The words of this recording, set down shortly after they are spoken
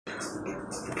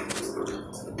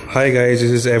Hi guys,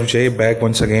 this is FJ back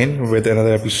once again with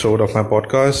another episode of my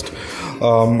podcast.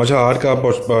 मुझे आज का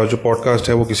जो podcast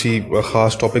है वो किसी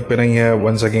ख़ास टॉपिक पे नहीं है.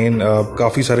 वंस अगेन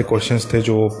काफ़ी सारे क्वेश्चंस थे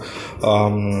जो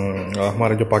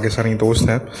हमारे जो पाकिस्तानी दोस्त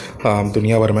हैं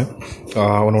दुनिया भर में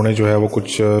उन्होंने जो है वो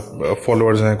कुछ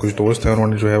फॉलोअर्स हैं, कुछ दोस्त हैं,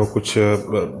 उन्होंने जो है वो कुछ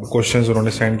क्वेश्चंस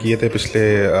उन्होंने सेंड किए थे पिछले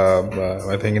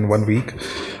I think in 1 week,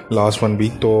 last 1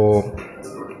 week. तो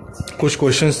कुछ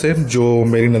क्वेश्चंस थे जो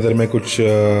मेरी नज़र में कुछ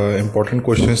इम्पोर्टेंट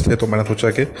क्वेश्चंस थे, तो मैंने सोचा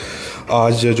कि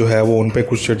आज जो है वो उन पे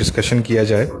कुछ डिस्कशन किया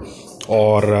जाए.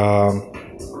 और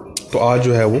तो आज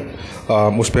जो है वो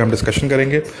उस पर हम डिस्कशन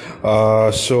करेंगे.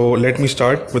 So let me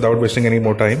start without wasting any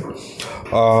more time.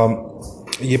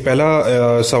 ये पहला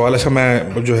सवाल है.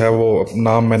 मैं जो है वो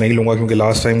नाम मैं नहीं लूँगा क्योंकि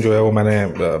लास्ट टाइम जो है वो मैंने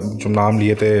जो नाम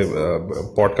लिए थे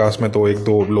पॉडकास्ट में तो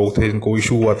 1-2 लोग थे जिनको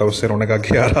इशू हुआ था उससे. उन्होंने कहा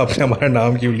कि यार आपने हमारा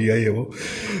नाम क्यों लिया ये वो.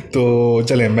 तो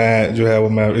चलें, मैं जो है वो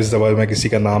मैं इस दफ़ा मैं किसी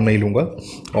का नाम नहीं लूँगा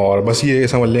और बस ये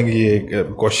समझ लें कि ये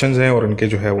क्वेश्चंस हैं और इनके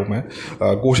जो है वो मैं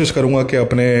कोशिश करूँगा कि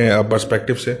अपने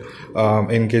पर्सपेक्टिव से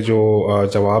इनके जो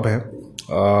जवाब हैं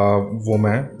वो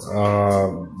मैं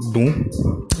दूँ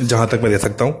जहाँ तक मैं दे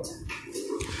सकता हूँ.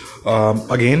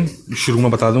 अगेन शुरू में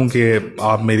बता दूं कि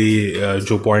आप मेरी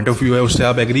जो पॉइंट ऑफ व्यू है उससे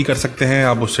आप एग्री कर सकते हैं,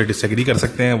 आप उससे डिसएग्री कर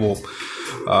सकते हैं, वो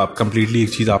कम्प्लीटली एक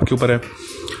चीज़ आपके ऊपर है.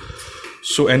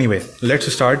 So anyway let's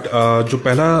start. जो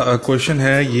पहला क्वेश्चन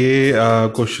है ये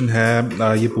क्वेश्चन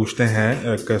है ये पूछते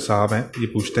हैं साहब हैं, ये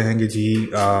पूछते हैं कि जी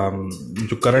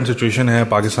जो करंट सिचुएशन है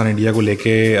पाकिस्तान इंडिया को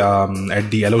लेके एट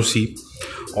दी LOC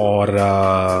और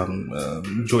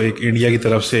जो एक इंडिया की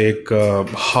तरफ से एक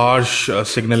हार्श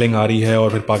सिग्नलिंग आ रही है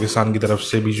और फिर पाकिस्तान की तरफ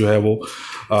से भी जो है वो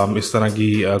इस तरह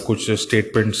की कुछ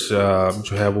स्टेटमेंट्स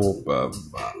जो है वो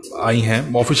आई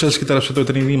हैं. ऑफिशियल्स की तरफ से तो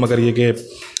इतनी नहीं, मगर ये कि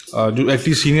जो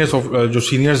एक्चुअली जो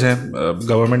सीनियर्स हैं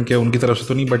गवर्नमेंट के उनकी तरफ से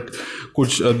तो नहीं, बट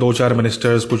कुछ 2-4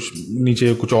 मिनिस्टर्स, कुछ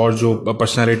नीचे कुछ और जो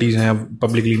पर्सनैलिटीज़ हैं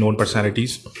पब्लिकली नोन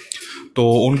पर्सनैलिटीज़, तो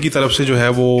उनकी तरफ से जो है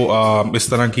वो इस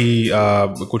तरह की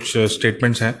कुछ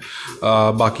स्टेटमेंट्स हैं.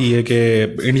 बाकी ये कि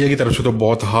इंडिया की तरफ से तो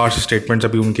बहुत हार्श स्टेटमेंट्स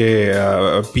अभी उनके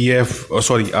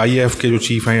IAF के जो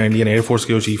चीफ़ हैं, इंडियन एयरफोर्स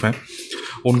के जो चीफ़ हैं,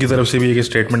 उनकी तरफ से भी एक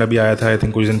स्टेटमेंट अभी आया था आई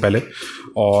थिंक कुछ दिन पहले.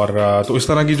 और तो इस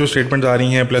तरह की जो स्टेटमेंट्स आ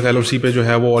रही हैं प्लस LOC पे जो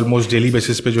है वो ऑलमोस्ट डेली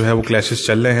बेसिस पे जो है वो क्लैशेस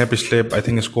चल रहे हैं पिछले आई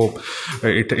थिंक इसको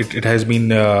it has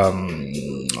been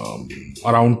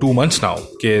around 2 months now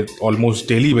कि ऑलमोस्ट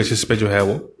डेली बेसिस पे जो है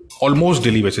वो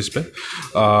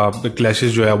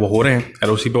क्लैशेस जो है वो हो रहे हैं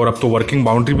LOC पे. और अब तो वर्किंग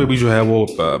बाउंड्री पे भी जो है वो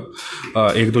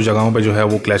 1-2 जगहों पे जो है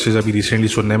वो क्लैशेस अभी रिसेंटली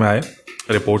सुनने में आए,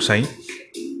 रिपोर्ट्स आई.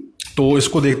 तो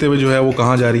इसको देखते हुए जो है वो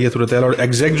कहाँ जा रही है सूरत हाल. और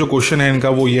एग्जैक्ट जो क्वेश्चन है इनका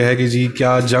वो ये है कि जी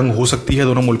क्या जंग हो सकती है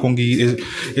दोनों मुल्कों की,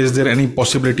 is there any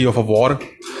possibility of a war.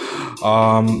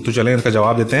 तो चलें इसका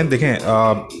जवाब देते हैं. देखें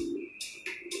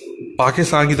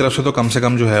पाकिस्तान की तरफ से तो कम से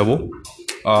कम जो है वो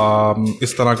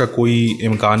इस तरह का कोई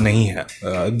इम्कान नहीं है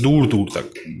दूर दूर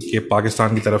तक कि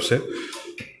पाकिस्तान की तरफ से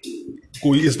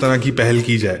कोई इस तरह की पहल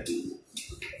की जाए.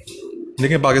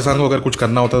 देखिए पाकिस्तान को अगर कुछ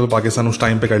करना होता है तो पाकिस्तान उस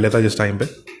टाइम पे कर लेता है जिस टाइम पे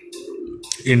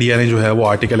इंडिया ने जो है वो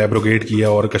आर्टिकल एब्रोगेट किया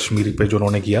और कश्मीर पे जो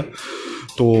उन्होंने किया.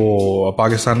 तो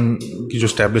पाकिस्तान की जो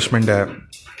स्टैब्लिशमेंट है,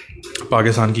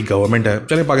 पाकिस्तान की गवर्नमेंट है,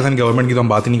 चलिए पाकिस्तान गवर्नमेंट की तो हम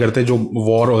बात ही नहीं करते, जो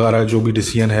वॉर वगैरह जो भी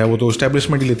डिसीजन है वो तो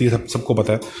इस्टेब्लिशमेंट ही लेती है, सबको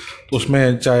पता है. तो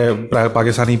उसमें चाहे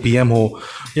पाकिस्तानी PM हो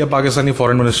या पाकिस्तानी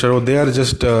फॉरेन मिनिस्टर हो, they are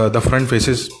just the front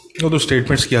faces. वो तो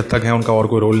स्टेटमेंट्स की हद तक है, उनका और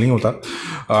कोई रोल नहीं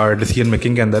होता डिसीजन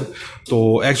मेकिंग के अंदर.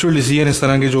 तो एक्चुअल डिसीजन इस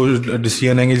तरह के जो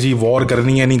डिसीजन है कि जी वॉर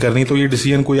करनी है नहीं करनी, तो ये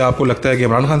डिसीजन कोई आपको लगता है कि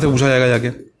इमरान खान से पूछा जाएगा जाके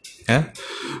हैं,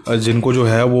 जिनको जो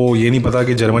है वो ये नहीं पता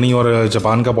कि जर्मनी और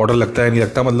जापान का बॉर्डर लगता है नहीं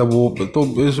लगता, मतलब वो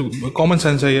तो कॉमन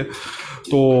सेंस है ये.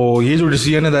 तो ये जो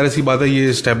डिसीजन है, ज़ाहिर सी बात है ये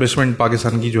इस्टेब्लिशमेंट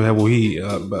पाकिस्तान की जो है वही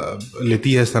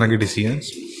लेती है इस तरह के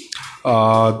डिसीजंस.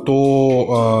 तो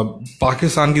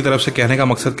पाकिस्तान की तरफ से कहने का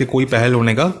मकसद कि कोई पहल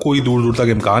होने का कोई दूर दूर तक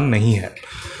इम्कान नहीं है.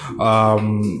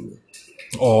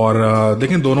 और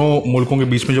देखें दोनों मुल्कों के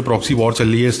बीच में जो प्रॉक्सी वॉर चल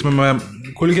रही है, इसमें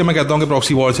मैं खुल के मैं कहता हूँ कि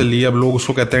प्रॉक्सी वॉर चल रही है. अब लोग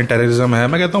उसको कहते हैं टेररिज्म है,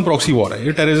 मैं कहता हूँ प्रॉक्सी वॉर है.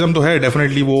 ये टेररिज्म तो है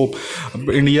डेफिनेटली, वो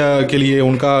इंडिया के लिए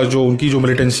उनकी जो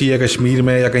मिलिटेंसी है कश्मीर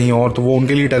में या कहीं और, तो वो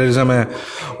उनके लिए टेररिज्म है.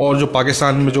 और जो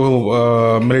पाकिस्तान में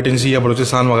जो मिलिटेंसी है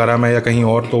बलूचिस्तान वगैरह में या कहीं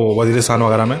और, तो वज़ीरिस्तान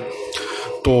वगैरह में,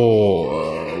 तो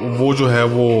वो जो है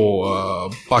वो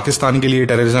पाकिस्तान के लिए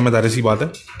टेररिज्म है, ज़ाहिर सी बात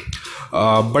है.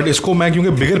 बट इसको मैं क्योंकि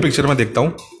बिगर पिक्चर में देखता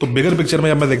हूँ, तो बिगर पिक्चर में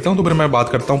जब मैं देखता हूँ तो फिर मैं बात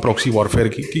करता हूँ प्रॉक्सी वॉरफेयर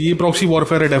की, कि ये प्रॉक्सी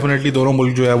वॉरफेयर है. डेफिनेटली दोनों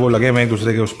मुल्क जो है वो लगे हुए हैं एक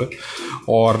दूसरे के उस पर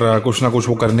और कुछ ना कुछ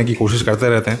वो करने की कोशिश करते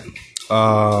रहते हैं.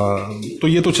 तो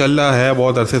ये तो चल रहा है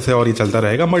बहुत अरसे से और ये चलता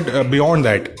रहेगा. बट बियॉन्ड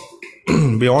दैट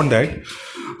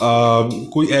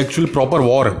कोई एक्चुअल प्रॉपर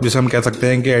वॉर जिसे हम कह सकते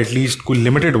हैं कि एटलीस्ट कोई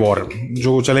लिमिटेड वॉर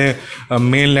जो चले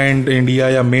मेन लैंड इंडिया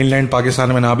या मेन लैंड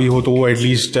पाकिस्तान में ना भी हो तो वो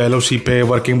एटलीस्ट LOC पे,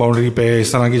 वर्किंग बाउंड्री पे,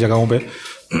 इस तरह की जगहों पे,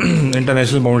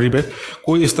 इंटरनेशनल बाउंड्री पे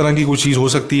कोई इस तरह की कोई चीज़ हो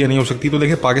सकती है या नहीं हो सकती। तो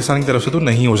देखिए पाकिस्तान की तरफ से तो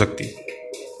नहीं हो सकती।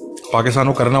 पाकिस्तान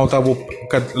को करना होता वो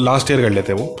लास्ट ईयर कर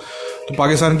लेते वो। तो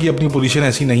पाकिस्तान की अपनी पोजीशन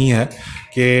ऐसी नहीं है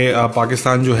कि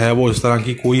पाकिस्तान जो है वो इस तरह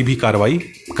की कोई भी कार्रवाई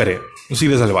करे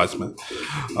सीरियस अल्फाज में।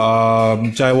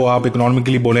 चाहे वो आप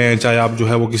इकोनॉमिकली बोलें, चाहे आप जो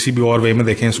है वो किसी भी और वे में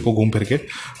देखें इसको घूम फिर के,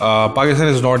 Pakistan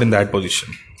is not in that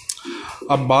position.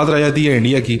 अब बात रह जाती है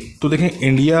इंडिया की। तो देखें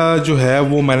इंडिया जो है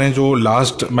वो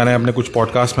मैंने अपने कुछ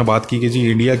पॉडकास्ट में बात की कि जी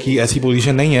इंडिया की ऐसी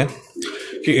पोजीशन नहीं है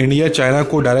कि इंडिया चाइना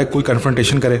को डायरेक्ट कोई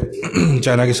कन्फ्रंटेशन करे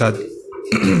चाइना के साथ।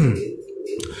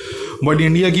 बट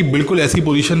इंडिया की बिल्कुल ऐसी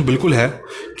पोजीशन बिल्कुल है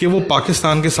कि वो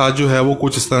पाकिस्तान के साथ जो है वो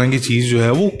कुछ इस तरह की चीज़ जो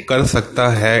है वो कर सकता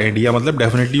है। इंडिया मतलब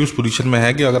डेफिनेटली उस पोजीशन में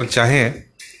है कि अगर चाहें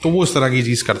तो वो इस तरह की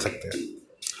चीज़ कर सकते हैं।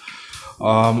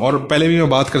 और पहले भी मैं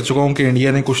बात कर चुका हूँ कि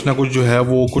इंडिया ने कुछ ना कुछ जो है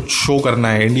वो कुछ शो करना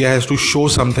है। India has to show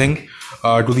something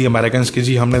to the Americans कि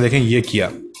जी हमने देखें ये किया।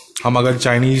 हम अगर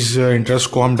चाइनीज़ इंटरेस्ट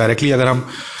को हम डायरेक्टली अगर हम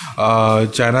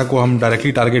चाइना को हम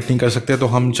डायरेक्टली टारगेट नहीं कर सकते तो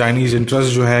हम चाइनीज़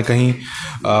इंटरेस्ट जो है कहीं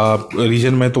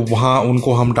रीजन में तो वहाँ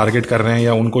उनको हम टारगेट कर रहे हैं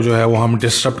या उनको जो है वो हम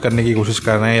डिस्टर्ब करने की कोशिश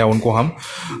कर रहे हैं या उनको हम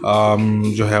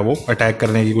जो है वो अटैक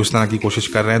करने की कुछ तरह की कोशिश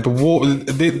कर रहे हैं। तो वो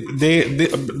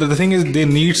the thing is they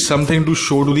need something to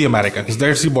show to the Americans,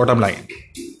 that's the bottom line.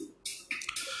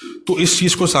 तो इस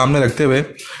चीज़ को सामने रखते हुए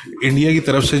इंडिया की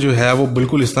तरफ से जो है वो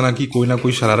बिल्कुल इस तरह की कोई ना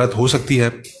कोई शरारत हो सकती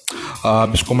है।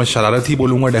 इसको मैं शरारत ही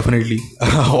बोलूँगा डेफिनेटली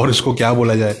और इसको क्या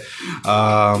बोला जाए,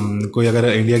 कोई अगर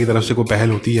इंडिया की तरफ से कोई पहल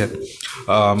होती है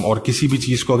और किसी भी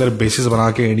चीज़ को अगर बेसिस बना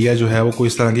के इंडिया जो है वो कोई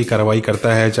इस तरह की कार्रवाई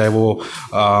करता है, चाहे वो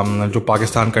जो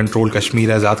पाकिस्तान कंट्रोल कश्मीर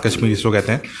है, आज़ाद कश्मीर इसको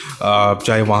कहते हैं,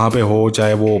 चाहे वहाँ पे हो,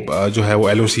 चाहे वो जो है वो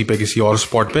LOC पे किसी और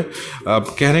स्पॉट पे,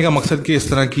 कहने का मकसद कि इस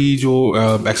तरह की जो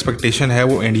एक्सपेक्टेशन है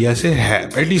वो इंडिया से है,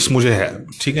 एटलीस्ट मुझे है।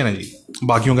 ठीक है ना जी,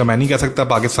 बाकियों का मैं नहीं कह सकता,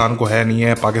 पाकिस्तान को है नहीं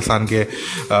है, पाकिस्तान के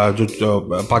जो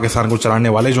पाकिस्तान को चलाने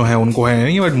वाले जो हैं उनको है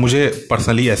नहीं, बट मुझे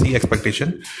पर्सनली ऐसी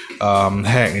एक्सपेक्टेशन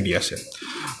है इंडिया से।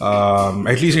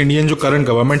 एटलीस्ट इंडियन जो करंट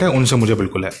गवर्नमेंट है उनसे मुझे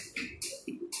बिल्कुल है।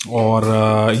 और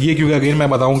ये क्योंकि अगेन मैं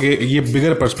बताऊं कि ये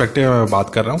बिगर पर्सपेक्टिव में मैं बात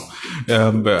कर रहा हूँ।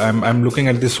 I am looking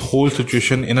at this whole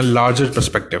situation in a larger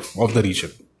perspective of the reason,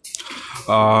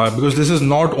 because this is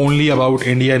not only about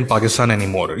India and Pakistan any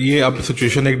more. ये अब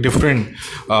सिचुएशन एक डिफरेंट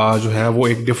जो है वो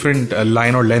एक डिफरेंट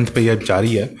लाइन और लेंथ पे ये जा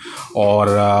रही है। और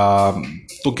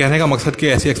तो कहने का मकसद कि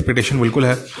ऐसी एक्सपेक्टेशन बिल्कुल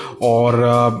है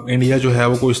और इंडिया जो है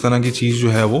वो कोई इस तरह की चीज़ जो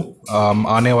है वो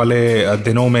आने वाले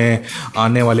दिनों में,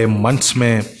 आने वाले मंथ्स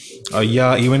में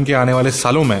या इवन के आने वाले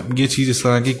सालों में ये चीज़ इस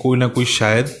तरह की कोई ना कोई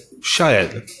शायद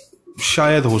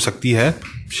हो सकती है,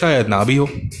 शायद ना भी हो,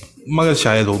 मगर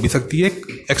शायद हो भी सकती है।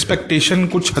 एक्सपेक्टेशन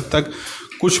कुछ हद तक,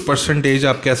 कुछ परसेंटेज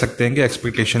आप कह सकते हैं कि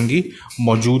एक्सपेक्टेशन की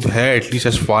मौजूद है, at least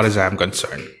as far as I am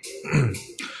concern.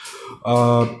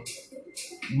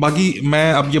 बाकी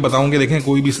मैं अब ये बताऊं कि देखें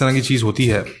कोई भी इस तरह की चीज़ होती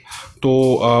है तो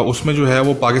उसमें जो है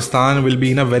वो Pakistan will be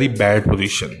in a very bad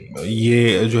position.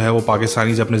 ये जो है वो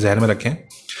पाकिस्तानीज अपने जहन में रखें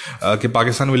कि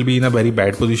Pakistan will be in a very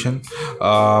bad position,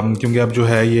 क्योंकि अब जो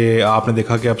है ये आपने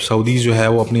देखा कि अब सऊदीज़ जो है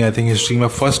वो अपनी आई थिंक हिस्ट्री में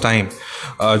फ़र्स्ट टाइम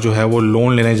जो है वो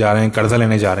लोन लेने जा रहे हैं, कर्जा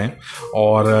लेने जा रहे हैं।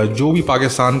 और जो भी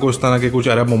पाकिस्तान को इस तरह के कुछ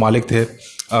अरब ममालिक थे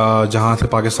जहाँ से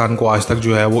पाकिस्तान को आज तक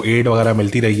जो है वो एड वगैरह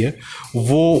मिलती रही है,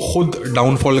 वो ख़ुद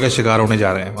डाउनफॉल का शिकार होने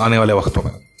जा रहे हैं आने वाले वक्तों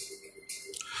में।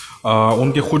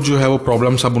 उनके खुद जो है वो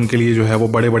प्रॉब्लम्स अब उनके लिए जो है वो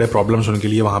बड़े बड़े प्रॉब्लम्स उनके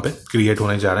लिए वहाँ पे क्रिएट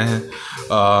होने जा रहे हैं,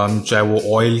 चाहे वो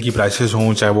ऑयल की प्राइसेस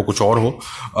हों, चाहे वो कुछ और हो।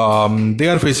 They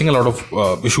are facing a lot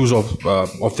of issues of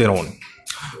their own.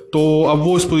 तो अब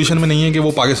वो इस पोजीशन में नहीं है कि वो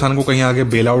पाकिस्तान को कहीं आके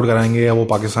बेल आउट कराएंगे या वो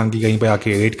पाकिस्तान की कहीं पे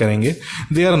आके एड करेंगे।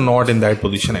 They are not in that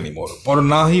position any more. और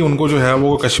ना ही उनको जो है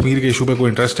वो कश्मीर के इशू पे कोई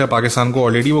इंटरेस्ट है। पाकिस्तान को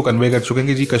ऑलरेडी वो कन्वे कर चुके हैं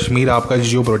कि जी कश्मीर आपका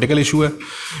जियो पोलिटिकल इशू है,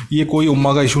 ये कोई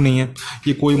उम्मा का इशू नहीं है,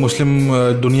 ये कोई मुस्लिम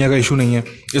दुनिया का इशू नहीं है,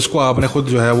 इसको आपने खुद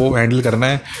जो है वो हैंडल करना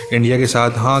है इंडिया के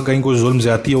साथ। हाँ, कहीं कोई जुल्म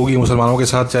ज़्यादती होगी मुसलमानों के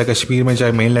साथ, चाहे कश्मीर में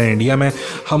चाहे मेन लैंड इंडिया में,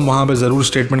 हम वहाँ पर ज़रूर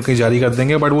स्टेटमेंट कहीं जारी कर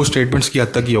देंगे, बट वो स्टेटमेंट्स की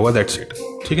हद तक ही होगा, दैट्स इट।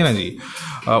 ठीक है ना जी,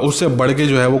 उससे बढ़ के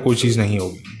जो है वो कोई चीज़ नहीं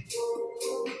होगी।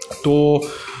 तो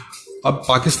अब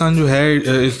पाकिस्तान जो है,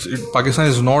 Pakistan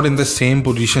is not in the same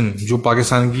position जो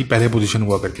पाकिस्तान की पहले पोजीशन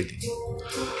हुआ करती थी।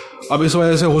 अब इस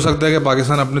वजह से हो सकता है कि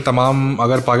पाकिस्तान अपने तमाम,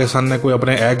 अगर पाकिस्तान ने कोई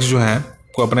अपने एग्स जो हैं,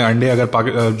 कोई अपने अंडे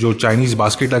अगर जो चाइनीज़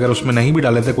बास्केट अगर उसमें नहीं भी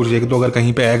डाले थे, कुछ एक दो अगर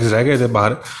कहीं पे एग्स रह गए थे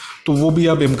बाहर, तो वो भी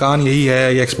अब इम्कान यही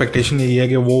है या एक्सपेक्टेशन यही है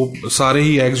कि वो सारे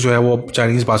ही एग्स जो है वो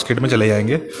चाइनीज़ बास्केट में चले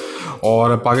जाएंगे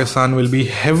और Pakistan will be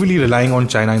heavily relying on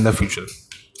China in the future.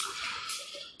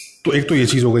 तो एक तो ये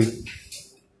चीज़ हो गई।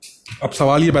 अब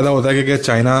सवाल ये पैदा होता है कि क्या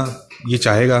चाइना ये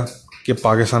चाहेगा कि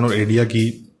पाकिस्तान और इंडिया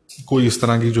की कोई इस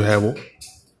तरह की जो है वो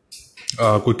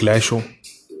कोई क्लैश हो?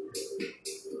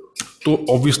 तो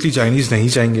ऑब्वियसली चाइनीज़ नहीं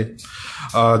चाहेंगे.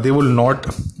 They will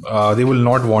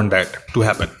not want that to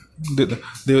happen.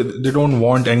 they don't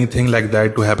want anything like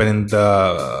that to happen in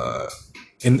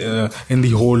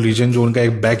the whole region. जो उनका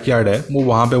एक बैकयार्ड है वो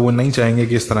वहाँ पे वो नहीं चाहेंगे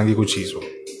कि इस तरह की कुछ चीज़ हो.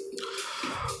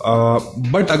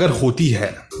 बट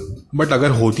अगर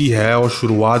होती है और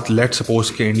शुरुआत लेट सपोज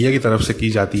के इंडिया की तरफ से की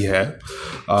जाती है,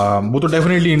 वो तो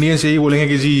डेफिनेटली इंडियन से ही बोलेंगे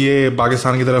कि जी ये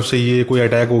पाकिस्तान की तरफ से ये कोई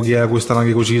अटैक हो गया, कोई इस तरह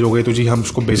की कोई चीज़ हो गई, तो जी हम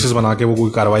उसको बेसिस बना के वो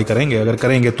कोई कार्रवाई करेंगे. अगर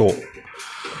करेंगे तो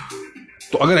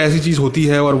अगर ऐसी चीज़ होती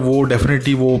है और वो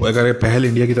डेफिनेटली वो अगर पहल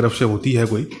इंडिया की तरफ से होती है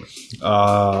कोई,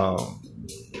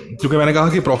 क्योंकि मैंने कहा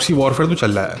कि प्रॉक्सी वॉरफेयर तो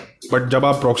चल रहा है, बट जब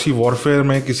आप प्रॉक्सी वॉरफेयर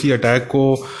में किसी अटैक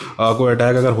को कोई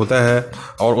अटैक अगर होता है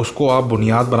और उसको आप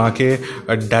बुनियाद बना के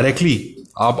डायरेक्टली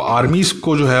आप आर्मीज़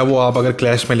को जो है वो आप अगर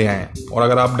क्लैश में ले आएँ, और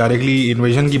अगर आप डायरेक्टली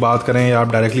इन्वेजन की बात करें या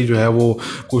आप डायरेक्टली जो है वो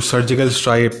कुछ सर्जिकल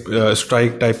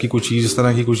स्ट्राइक टाइप की कुछ चीज़, इस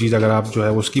तरह की कुछ चीज़ अगर आप जो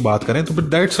है उसकी बात करें, तो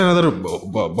that's another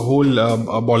whole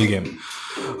ball game.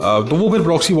 तो वो फिर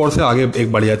प्रॉक्सी वॉर से आगे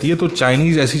एक बढ़ जाती है. तो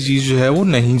चाइनीज़ ऐसी चीज़ जो है वो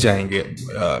नहीं चाहेंगे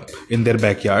इन देयर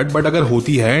बैकयार्ड. बट अगर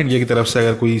होती है इंडिया की तरफ से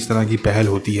अगर कोई इस तरह की पहल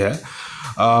होती है,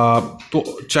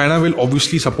 तो China will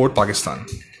obviously support Pakistan.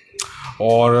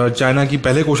 और चाइना की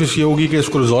पहले कोशिश ये होगी कि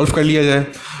इसको रिजॉल्व कर लिया जाए.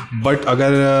 बट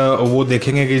अगर वो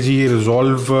देखेंगे कि जी ये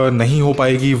रिजॉल्व नहीं हो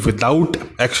पाएगी without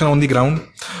action on the ground,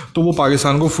 तो वो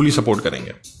पाकिस्तान को फुली सपोर्ट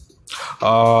करेंगे.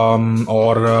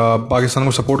 और पाकिस्तान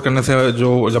को सपोर्ट करने से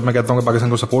जब मैं कहता हूँ कि पाकिस्तान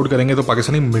को सपोर्ट करेंगे, तो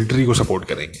पाकिस्तानी मिलिट्री को सपोर्ट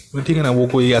करेंगे. ठीक है ना, वो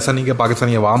कोई ऐसा नहीं कि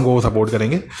पाकिस्तानी अवाम को सपोर्ट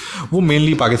करेंगे, वो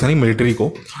मेनली पाकिस्तानी मिलिट्री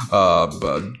को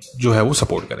जो है वो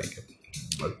सपोर्ट करेंगे.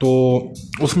 तो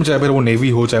उसमें चाहे फिर वो नेवी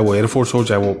हो, चाहे वो एयरफोर्स हो,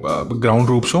 चाहे वो ग्राउंड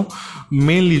ट्रूप्स हो,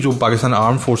 मेनली जो पाकिस्तान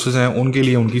आर्म फोर्सेस हैं उनके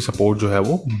लिए उनकी सपोर्ट जो है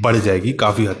वो बढ़ जाएगी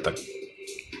काफ़ी हद तक.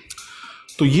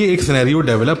 तो ये एक सिनेरियो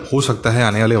डेवलप हो सकता है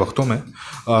आने वाले वक्तों में,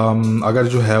 अगर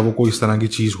जो है वो कोई इस तरह की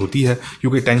चीज़ होती है,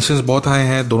 क्योंकि टेंशन्स बहुत आए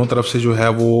हैं दोनों तरफ से. जो है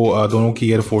वो दोनों की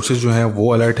एयर फोर्सेस जो हैं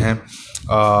वो अलर्ट हैं.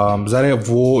 ज़रा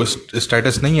वो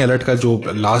स्टेटस नहीं है अलर्ट का जो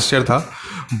लास्ट ईयर था,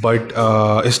 बट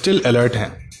स्टिल अलर्ट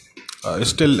हैं.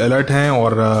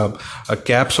 और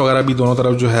कैप्स वगैरह भी दोनों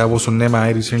तरफ जो है वो सुनने में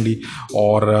आए रिसेंटली.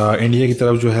 और इंडिया की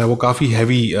तरफ जो है वो काफ़ी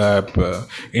हैवी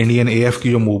इंडियन एएफ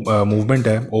की जो मूवमेंट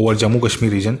है ओवर जम्मू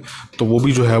कश्मीर रीजन, तो वो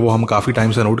भी जो है वो हम काफ़ी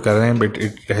टाइम से नोट कर रहे हैं. But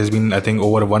it has been I think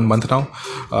over 1 month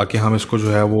now कि हम इसको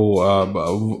जो है वो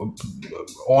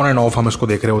ऑन एंड ऑफ हम इसको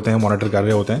देख रहे होते हैं, मॉनिटर कर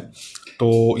रहे होते हैं.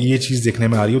 तो ये चीज़ देखने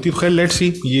में आ रही होती है. तो खैर लेट्स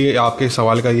सी, ये आपके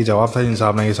सवाल का ये जवाब था जिन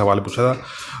साहब ने ये सवाल पूछा था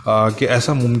कि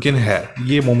ऐसा मुमकिन है,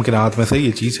 ये मुमकिनात में से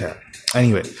ये चीज़ है.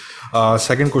 एनीवे,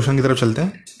 सेकंड क्वेश्चन की तरफ चलते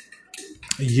हैं.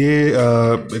 ये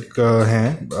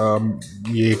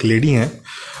ये एक लेडी हैं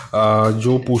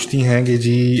जो पूछती हैं कि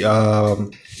जी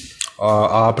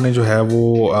आपने जो है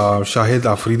वो शाहिद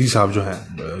आफरीदी साहब जो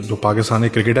हैं, जो पाकिस्तानी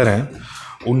क्रिकेटर हैं,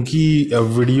 उनकी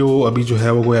वीडियो अभी जो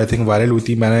है वो कोई आई थिंक वायरल हुई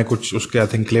थी. मैंने कुछ उसके आई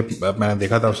थिंक क्लिप मैंने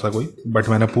देखा था उसका कोई, बट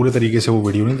मैंने पूरे तरीके से वो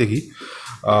वीडियो नहीं देखी.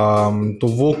 तो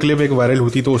वो क्लिप एक वायरल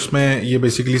हुई थी, तो उसमें ये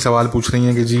बेसिकली सवाल पूछ रही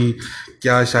हैं कि जी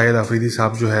क्या शाहिद आफरीदी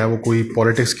साहब जो है वो कोई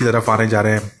पॉलिटिक्स की तरफ आने जा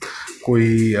रहे हैं,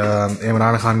 कोई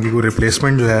इमरान खान की कोई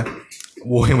रिप्लेसमेंट जो है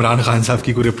वो इमरान खान साहब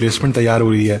की कोई रिप्लेसमेंट तैयार हो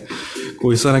रही है,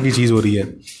 कोई इस तरह की चीज़ हो रही है.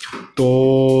 तो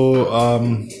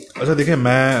अच्छा देखिए,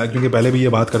 मैं क्योंकि पहले भी ये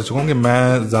बात कर चुका हूँ कि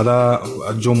मैं ज़्यादा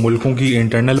जो मुल्कों की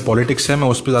इंटरनल पॉलिटिक्स है मैं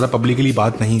उस पर ज़्यादा पब्लिकली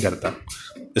बात नहीं करता.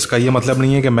 इसका ये मतलब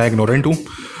नहीं है कि मैं इग्नोरेंट हूँ.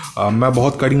 मैं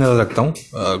बहुत कड़ी नज़र रखता हूँ.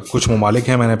 कुछ ममालिक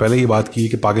हैं, मैंने पहले ही बात की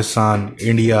कि Pakistan,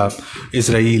 India,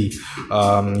 Israel,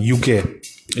 UK,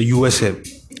 USA,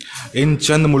 इन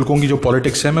चंद मुल्कों की जो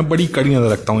पॉलिटिक्स है मैं बड़ी कड़ी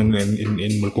नज़र रखता हूँ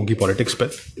इन मुल्कों की पॉलिटिक्स पे.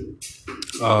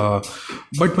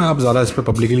 बट मैं अब ज़्यादा इस पर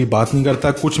पब्लिकली बात नहीं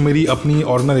करता. कुछ मेरी अपनी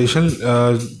ऑर्गेनाइजेशन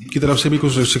की तरफ से भी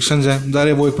कुछ रिस्ट्रिक्शंस हैं,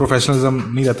 ज़ाहिर वो एक प्रोफेशनलिज्म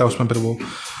नहीं रहता उसमें फिर वो.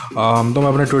 तो मैं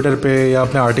अपने ट्विटर पे या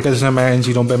अपने आर्टिकल्स में मैं इन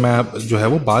चीज़ों पे मैं जो है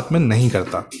वो बात में नहीं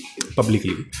करता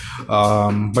publicly.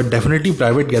 But definitely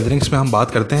private gatherings में हम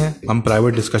बात करते हैं, हम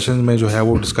प्राइवेट डिस्कशन में जो है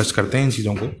वो डिस्कस करते हैं इन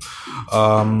चीज़ों को.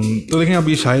 तो देखें, अब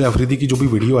ये शाहिद आफरीदी की जो भी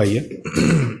वीडियो आई है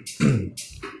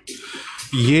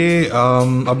ये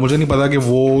अब मुझे नहीं पता कि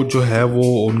वो जो है वो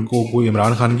उनको कोई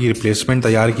इमरान खान की रिप्लेसमेंट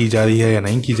तैयार की जा रही है या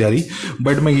नहीं की जा रही.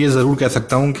 बट मैं ये ज़रूर कह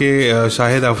सकता हूँ कि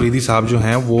शाहिद आफरीदी साहब जो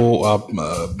हैं वो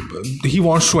he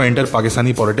wants to enter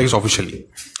Pakistani politics officially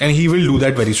and he will do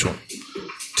that very soon.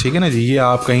 ठीक है ना जी, ये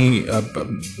आप कहीं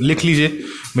लिख लीजिए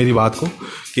मेरी बात को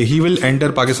कि he will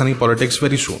enter Pakistani politics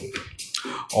very soon.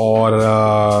 और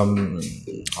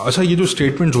अच्छा, ये जो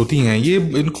स्टेटमेंट्स होती हैं ये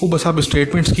इनको बस आप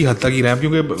स्टेटमेंट्स की हद तक ही रहे हैं,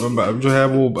 क्योंकि जो है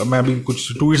वो मैं अभी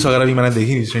कुछ ट्वीट्स वगैरह भी मैंने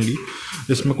देखी रिसेंटली,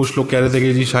 जिसमें कुछ लोग कह रहे थे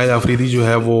कि जी शाहिद अफरीदी जो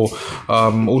है वो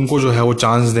उनको जो है वो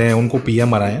चांस दें, उनको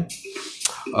पीएम बनाएं।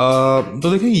 तो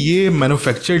देखिए, ये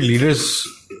मैन्युफैक्चर्ड लीडर्स,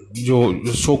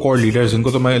 जो सो कॉल्ड लीडर्स,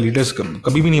 इनको तो मैं लीडर्स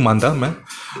कभी भी नहीं मानता मैं,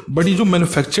 बट ये जो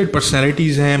मैन्युफैक्चर्ड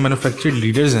पर्सनैलिटीज़ हैं, मैन्युफैक्चर्ड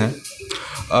लीडर्स हैं,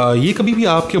 ये कभी भी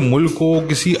आपके मुल्क को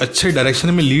किसी अच्छे डायरेक्शन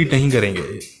में लीड नहीं करेंगे,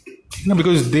 ठीक है ना,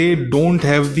 because they don't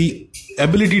have the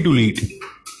ability to lead.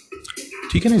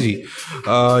 ठीक है ना जी।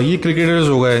 ये क्रिकेटर्स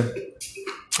हो गए,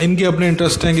 इनके अपने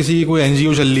इंटरेस्ट हैं, किसी की कोई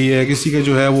एनजीओ चल रही है, किसी के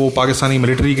जो है वो पाकिस्तानी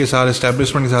मिलिट्री के साथ,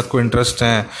 एस्टेब्लिशमेंट के साथ कोई इंटरेस्ट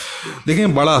हैं।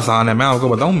 देखें, बड़ा आसान है, मैं आपको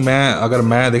बताऊं,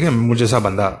 मैं देखें, मुझ जैसा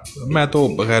बंदा, मैं तो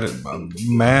खैर,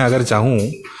 मैं अगर चाहूं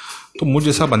तो मुझ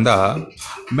जैसा बंदा,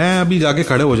 मैं अभी जाके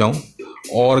खड़े हो जाऊं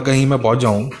और कहीं मैं पहुंच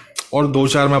जाऊं और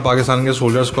 2-4 मैं पाकिस्तान के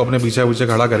सोल्जर्स को अपने पीछे पीछे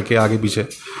खड़ा करके आगे पीछे,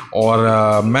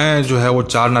 और मैं जो है वो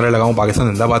 4 नारे लगाऊं पाकिस्तान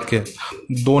जिंदाबाद के,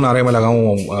 2 नारे में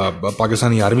लगाऊं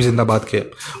पाकिस्तानी आर्मी जिंदाबाद के,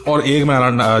 और एक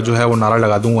मैं जो है वो नारा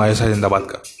लगा दूं आईएसआई जिंदाबाद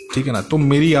का। ठीक है ना। तो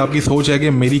मेरी आपकी सोच है कि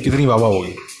मेरी कितनी वाह वाह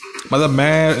होगी, मतलब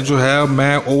मैं जो है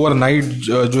मैं ओवरनाइट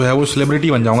जो है वो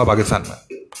सेलिब्रिटी बन जाऊँगा पाकिस्तान में।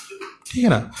 ठीक है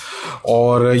ना।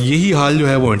 और यही हाल जो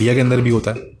है वो इंडिया के अंदर भी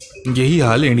होता है, यही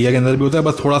हाल इंडिया के अंदर भी होता है,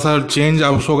 बस थोड़ा सा चेंज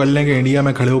आप उसको कर लें कि इंडिया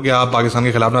में खड़े होकर आप पाकिस्तान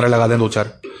के खिलाफ नारे लगा दें 2-4।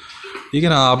 ठीक है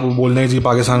ना। आप बोल दें जी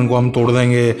पाकिस्तान को हम तोड़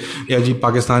देंगे, या जी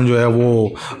पाकिस्तान जो है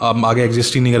वो आगे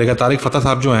एग्जिस्ट ही नहीं करेगा। तारिक फ़तह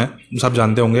साहब जो हैं, सब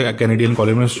जानते होंगे, कैनेडियन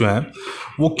कॉलमिस्ट जो हैं,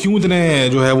 वो क्यों इतने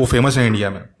जो है वो फेमस हैं इंडिया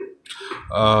में,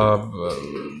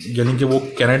 यानी कि वो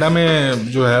कनाडा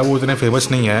में जो है वो इतने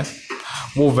फेमस नहीं है,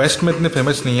 वो वेस्ट में इतने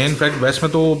फेमस नहीं है। इनफैक्ट वेस्ट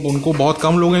में तो उनको बहुत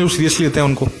कम लोग हैं जो सीरियसली लेते हैं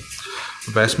उनको,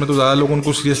 वेस्ट में तो ज़्यादा लोग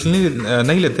उनको सीरियसली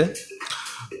नहीं लेते।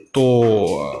 तो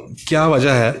क्या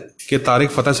वजह है कि तारिक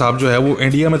फ़तह साहब जो है वो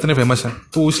इंडिया में इतने फेमस हैं?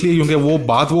 तो इसलिए क्योंकि वो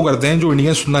बात वो करते हैं जो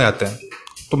इंडियन सुनना चाहते हैं।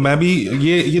 तो मैं भी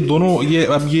ये दोनों,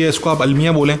 अब ये इसको आप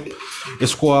अलमिया बोलें,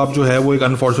 इसको आप जो है वो एक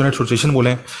अनफॉर्चुनेट सिचुएशन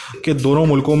बोलें कि दोनों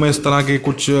मुल्कों में इस तरह के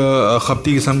कुछ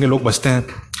खपती किस्म के लोग बसते हैं,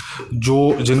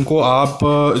 जिनको आप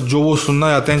जो वो सुनना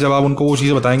चाहते हैं, जब आप उनको वो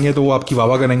चीज़ बताएंगे तो वो आपकी वाह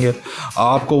वाह करेंगे,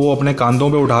 आपको वो अपने कांधों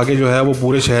पे उठा के जो है वो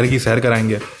पूरे शहर की सैर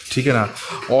कराएंगे। ठीक है ना।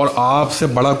 और आपसे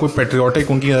बड़ा कोई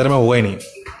पेट्रियाटिक उनकी नज़र में होगा ही नहीं।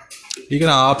 ठीक है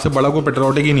ना। आपसे बड़ा कोई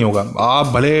पेट्रियाटिक ही नहीं होगा। आप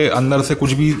भले अंदर से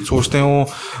कुछ भी सोचते हो,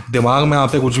 दिमाग में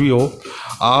आपके कुछ भी हो,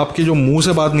 आपके जो मुंह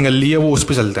से बात निकल रही है वो उस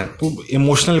पर चलते हैं। तो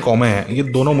इमोशनल कौमें हैं ये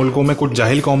दोनों मुल्कों में। कुछ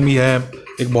जाहिल कौम भी है,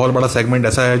 एक बहुत बड़ा सेगमेंट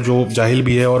ऐसा है जो जाहिल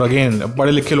भी है, और अगेन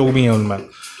पढ़े लिखे लोग भी हैं उनमें।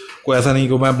 कोई ऐसा नहीं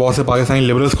कि मैं बहुत से पाकिस्तानी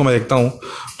लिबरल्स को मैं देखता हूँ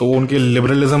तो उनके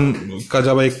लिबरलिज्म का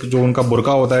जब एक जो उनका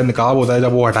बुर्का होता है, निकाब होता है,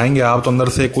 जब वो हटाएंगे आप, तो अंदर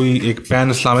से कोई एक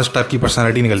पैन इस्लामिस्ट टाइप की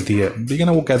पर्सनैलिटी निकलती है। ठीक है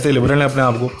ना। वो कहते हैं लिबरल है अपने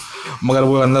आप को, मगर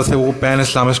वो अंदर से वो पैन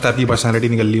इस्लामिस्ट टाइप की पर्सनैलिटी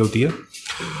निकल रही होती है।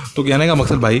 तो कहने का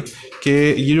मकसद भाई कि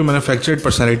ये जो मैन्युफैक्चर्ड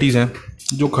पर्सनैलिटीज़ हैं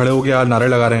जो खड़े होकर आज नारे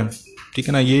लगा रहे हैं, ठीक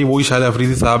है ना, ये वही शाहिद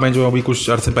अफरीदी साहब हैं जो अभी कुछ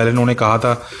अर्से पहले उन्होंने कहा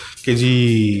था कि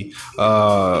जी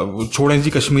छोड़ें जी,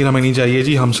 कश्मीर हमें नहीं चाहिए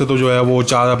जी, हमसे तो जो है वो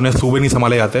 4 अपने सूबे नहीं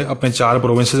संभाले जाते, अपने 4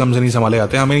 प्रोविंसेस हमसे नहीं संभाले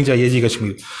जाते, हमें नहीं चाहिए जी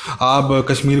कश्मीर, आप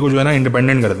कश्मीर को जो है ना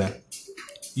इंडिपेंडेंट कर दें।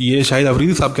 ये शाहिद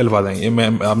अफरीदी साहब के अल्फाज हैं। ये मैं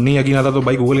अब नहीं यकीन आता तो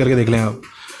भाई गूगल करके देख लें आप।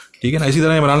 ठीक है ना। इसी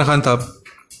तरह इमरान खान साहब,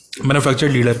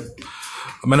 मैन्युफैक्चर्ड लीडर,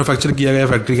 मैन्युफैक्चर किया गया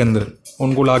फैक्ट्री के अंदर,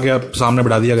 उनको ला के आप सामने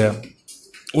बढ़ा दिया गया,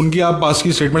 उनकी आप पास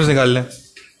की स्टेटमेंट्स निकाल लें।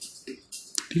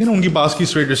 ठीक है ना। उनकी पास की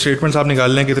स्टेटमेंट्स आप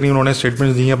निकाल लें, कितनी उन्होंने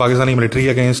स्टेटमेंट्स दी हैं पाकिस्तानी मिलिट्री के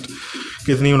अगेंस्ट,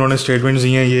 कितनी उन्होंने स्टेटमेंट्स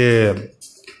दी हैं ये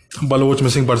बलोच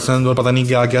मिसिंग पर्सन और पता नहीं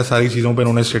क्या क्या सारी चीज़ों पे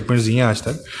उन्होंने स्टेटमेंट्स दी हैं। आज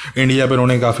तक इंडिया पे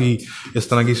उन्होंने काफ़ी इस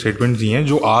तरह की स्टेटमेंट्स दी हैं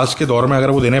जो आज के दौर में अगर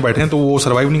वो देने बैठे हैं तो वो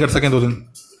सर्वाइव नहीं कर सकें 2 दिन।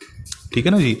 ठीक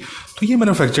है ना जी। तो ये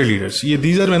मैन्युफैक्चर्ड लीडर्स, ये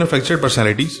दीज आर मैन्युफैक्चर्ड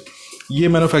पर्सनैलिटीज़। ये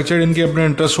मैन्युफैक्चर्ड, इनके अपने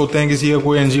इंटरेस्ट होते हैं, किसी का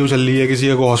कोई एनजीओ चल रही है, किसी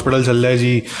का कोई हॉस्पिटल चल रहा है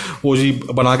जी, वो जी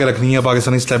बना के रखनी है,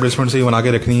 पाकिस्तानी एस्टेब्लिशमेंट से ही बना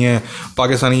के रखनी है,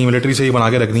 पाकिस्तानी मिलिट्री से ही बना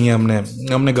के रखनी है,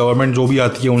 हमने गवर्नमेंट जो भी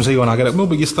आती है उनसे ही बना के रखनी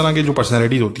है। इस तरह के जो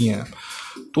पर्सनैलिटीज़ होती हैं,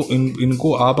 तो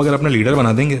इनको आप अगर अपने लीडर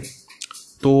बना देंगे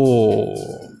तो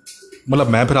मतलब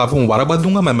मैं फिर आपको मुबारकबाद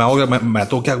दूंगा। मैं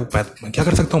तो क्या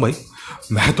कर सकता हूँ भाई,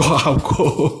 मैं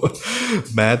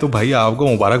तो भाई आपको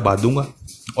मुबारकबाद दूंगा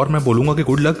और मैं बोलूँगा कि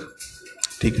गुड लक।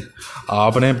 ठीक है।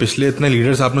 आपने पिछले इतने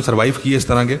लीडर्स आपने सर्वाइव किए इस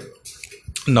तरह के,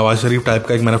 नवाज शरीफ टाइप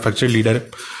का एक मैन्युफैक्चर्ड लीडर,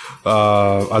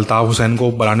 अल्ताफ़ हुसैन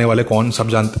को बनाने वाले कौन, सब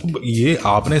जानते हैं। ये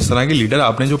आपने इस तरह के लीडर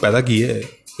आपने जो पैदा किए,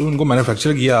 तो उनको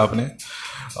मैन्युफैक्चर किया आपने,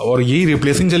 और यही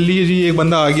रिप्लेसिंग चल रही है जी। एक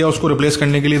बंदा आ गया, उसको रिप्लेस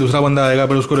करने के लिए दूसरा बंदा आएगा,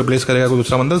 फिर उसको रिप्लेस करेगा कोई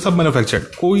दूसरा बंदा, सब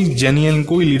मैन्युफैक्चर्ड। कोई जेन्युइन,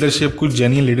 कोई लीडरशिप, कुछ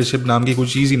जेन्युइन लीडरशिप नाम की कोई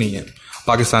चीज़ ही नहीं है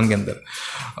पाकिस्तान के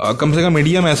अंदर। कम से कम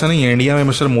इंडिया में ऐसा नहीं है। इंडिया में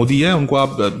मिस्टर मोदी है, उनको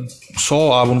आप 100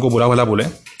 आप उनको बुरा भला बोलें,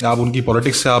 आप उनकी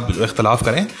पॉलिटिक्स से आप इख्तलाफ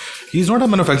करें, he is not a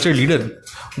manufactured leader.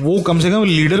 वो कम से कम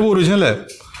लीडर वो ओरिजिनल है।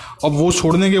 अब वो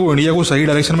छोड़ दें कि वो इंडिया को सही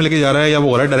डायरेक्शन में लेके जा रहा है या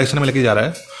वो गलत डायरेक्शन में लेके जा रहा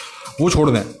है, वो छोड़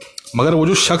दें। मगर वो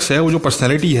जो शख्स है, वो जो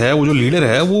पर्सनैलिटी है, वो जो लीडर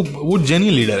है, वो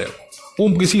जेन्युइन लीडर है। वो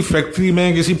किसी फैक्ट्री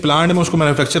में, किसी प्लांट में उसको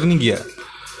मैन्युफैक्चर नहीं किया है,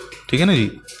 ठीक है ना जी।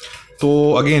 तो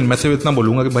अगेन मैं सिर्फ इतना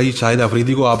बोलूँगा कि भाई शाहिद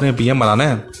अफरीदी को आपने पीएम बनाना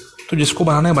है तो जिसको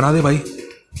बनाना है बना दे भाई।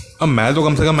 अब मैं तो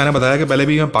कम से कम मैंने बताया कि पहले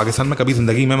भी मैं पाकिस्तान में कभी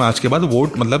ज़िंदगी में आज के बाद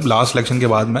वोट, मतलब लास्ट इलेक्शन के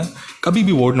बाद मैं कभी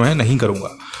भी वोट में नहीं करूँगा।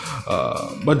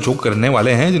 बट जो करने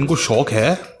वाले हैं, जिनको शौक़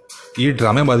है ये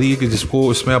ड्रामेबाजी कि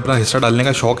जिसको इसमें अपना हिस्सा डालने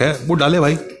का शौक़ है, वो डाले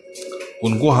भाई।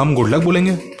 उनको हम गुड लक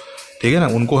बोलेंगे, ठीक है ना,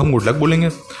 उनको हम गुड लक बोलेंगे।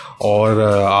 और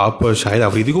आप शाहिद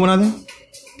अफरीदी को बना दें,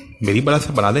 मेरी बला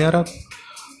से बना दें यार। आप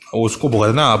उसको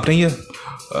भुगतना आपने ही है,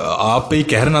 आप पे ही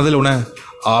कहर नाज़िल होना है,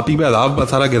 आप ही पे अज़ाब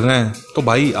सारा गिरना है। तो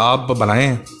भाई आप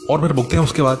बनाएं और फिर भुगतें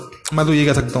उसके बाद। मैं तो ये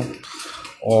कह सकता हूँ।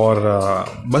 और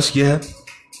बस ये है।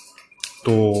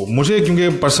 तो मुझे, क्योंकि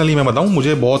पर्सनली मैं बताऊँ,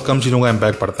 मुझे बहुत कम चीज़ों का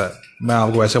इम्पैक्ट पड़ता है। मैं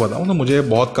आपको ऐसे बताऊँ तो मुझे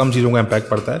बहुत कम चीज़ों का इम्पैक्ट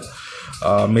पड़ता है।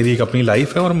 मेरी एक अपनी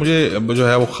लाइफ है और मुझे जो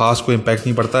है वो ख़ास कोई इम्पैक्ट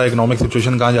नहीं पड़ता। इकोनॉमिक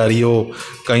सिचुएशन कहाँ जा रही हो,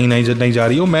 कहीं नहीं जा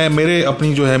रही हो, मेरे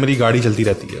अपनी जो है मेरी गाड़ी चलती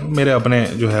रहती है, मेरे अपने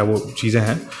जो है वो चीज़ें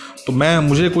हैं। तो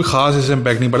मुझे कोई ख़ास इससे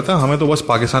इम्पैक्ट नहीं पड़ता। हमें तो बस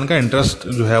पाकिस्तान का इंटरेस्ट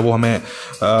जो है वो हमें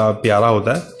प्यारा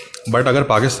होता है। बट अगर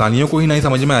पाकिस्तानियों को ही नहीं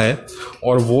समझ में आए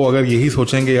और वो अगर यही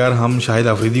सोचेंगे यार हम शाहिद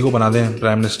अफरीदी को बना दें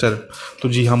प्राइम मिनिस्टर, तो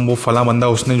जी हम वो फला बंदा,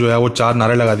 उसने जो है वो 4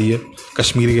 नारे लगा दिए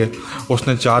कश्मीर के,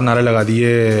 उसने 4 नारे लगा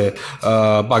दिए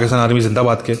पाकिस्तान आर्मी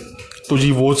जिंदाबाद के, तो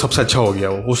जी वो सबसे अच्छा हो गया।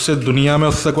 वो उससे दुनिया में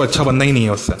उससे कोई अच्छा बंदा ही नहीं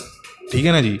है उससे, ठीक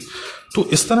है ना जी। तो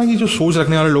इस तरह की जो सोच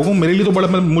रखने वाले लोगों, मेरे लिए तो बड़ा,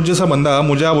 मुझ जैसा बंदा,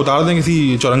 मुझे आप उतार दें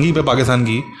किसी चौरंगी पे पाकिस्तान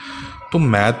की, तो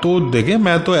मैं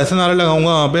तो ऐसे नारे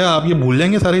लगाऊंगा वहाँ पे, आप ये भूल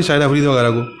जाएंगे सारे शाहिद अफरीदी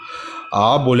वगैरह को।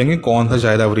 आप बोलेंगे कौन सा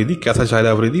शाहिद अफरीदी, कैसा शाहिद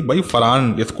अफरीदी, भाई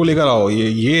फरहान इसको लेकर आओ,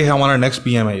 ये है हमारा नेक्स्ट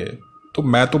पीएम है ये। तो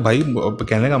मैं तो भाई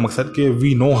कहने का मकसद कि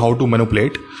we know how to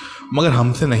manipulate, मगर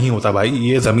हमसे नहीं होता भाई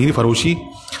ये ज़मीर फरोशी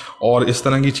और इस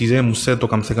तरह की चीज़ें मुझसे तो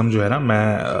कम से कम जो है ना,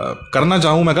 मैं करना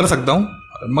चाहूँ मैं कर सकता हूँ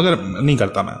मगर नहीं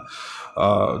करता मैं।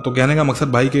 तो कहने का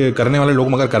मकसद भाई कि करने वाले लोग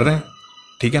मगर कर रहे हैं,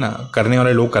 ठीक है ना, करने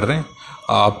वाले लोग कर रहे हैं।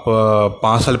 आप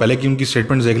 5 साल पहले की उनकी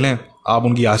स्टेटमेंट्स देख लें, आप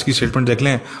उनकी आज की स्टेटमेंट देख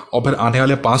लें और फिर आने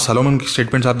वाले 5 सालों में उनकी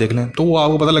स्टेटमेंट्स आप देख लें, तो वो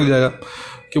आपको पता लग जाएगा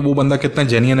कि वो बंदा कितना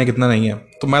जेन्युइन है कितना नहीं है।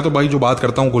 तो मैं तो भाई जो बात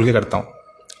करता हूँ खुल के करता हूँ,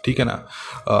 ठीक है ना।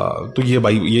 तो ये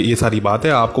भाई ये सारी बात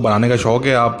है। आपको बनाने का शौक़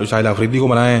है, आप शाहिद अफरीदी को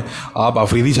बनाएं, आप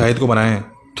अफरीदी शाहिद को बनाएं,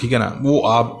 ठीक है ना, वो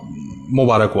आप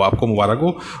मुबारक हो, आपको मुबारक हो।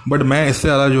 बट मैं इससे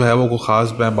ज़्यादा जो है वो को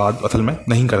ख़ास मैं बात असल में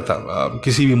नहीं करता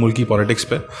किसी भी मुल्क की पॉलिटिक्स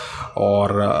पे।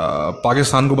 और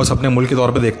पाकिस्तान को बस अपने मुल्क के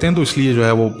तौर पे देखते हैं, तो इसलिए जो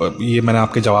है वो ये मैंने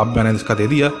आपके जवाब मैंने इसका दे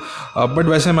दिया। बट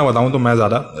वैसे मैं बताऊं तो मैं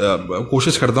ज़्यादा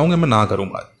कोशिश करता हूं कि मैं ना करूं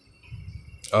बात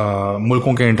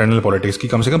मुल्कों के इंटरनल पॉलिटिक्स की,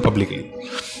 कम से कम पब्लिकली।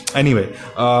 एनीवे,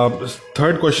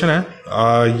 थर्ड क्वेश्चन है,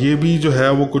 ये भी जो है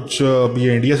वो कुछ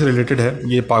ये इंडिया से रिलेटेड है।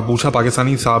 ये पूछा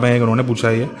पाकिस्तानी साहब हैं, उन्होंने पूछा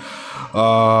है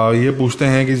ये पूछते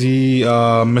हैं कि जी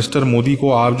मिस्टर मोदी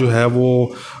को आप जो है वो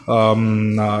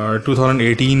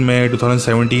 2018 में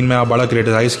 2017 में आप बड़ा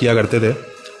क्रिटिसाइज़ किया करते थे,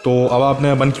 तो अब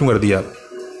आपने बंद क्यों कर दिया?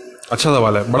 अच्छा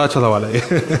सवाल है, बड़ा अच्छा सवाल है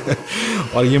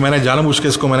और ये मैंने जानबूझ के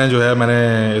इसको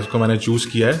मैंने चूज़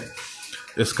किया है।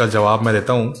 इसका जवाब मैं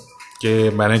देता हूँ कि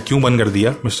मैंने क्यों बंद कर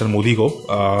दिया मिस्टर मोदी को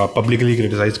पब्लिकली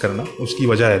क्रिटिसाइज़ करना। उसकी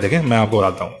वजह है, देखें मैं आपको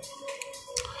बताता हूँ।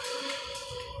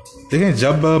 देखें,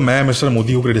 जब मैं मिस्टर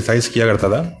मोदी को क्रिटिसाइज़ किया करता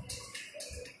था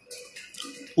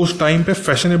उस टाइम पे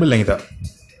फैशनेबल नहीं था,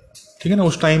 ठीक है ना।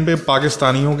 उस टाइम पे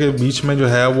पाकिस्तानियों के बीच में जो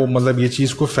है वो मतलब ये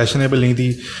चीज़ को फैशनेबल नहीं थी।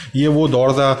 ये वो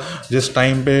दौर था जिस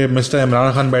टाइम पे मिस्टर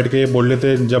इमरान खान बैठ के बोल रहे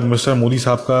थे, जब मिस्टर मोदी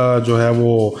साहब का जो है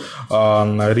वो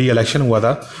री इलेक्शन हुआ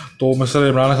था, तो मिस्टर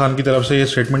इमरान खान की तरफ से ये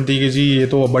स्टेटमेंट थी कि जी ये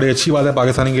तो बड़ी अच्छी बात है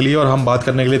पाकिस्तानी के लिए और हम बात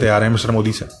करने के लिए तैयार हैं मिस्टर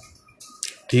मोदी से,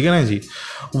 ठीक है ना जी।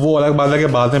 वो अलग बात है कि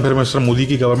बाद में फिर मिस्टर मोदी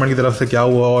की गवर्नमेंट की तरफ से क्या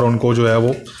हुआ और उनको जो है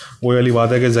वो वाली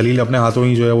बात है कि जलील अपने हाथों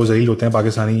ही जो है वो जलील होते हैं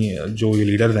पाकिस्तानी जो ये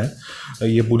लीडर्स हैं,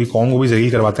 ये पूरी कौम को भी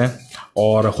जलील करवाते हैं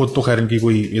और ख़ुद तो खैर इनकी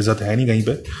कोई इज़्ज़त है नहीं कहीं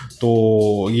पे।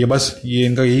 तो ये बस ये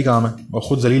इनका यही काम है, और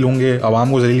ख़ुद जलील होंगे,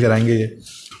 आवाम को जलील कराएंगे ये।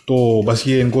 तो बस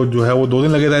ये इनको जो है वो 2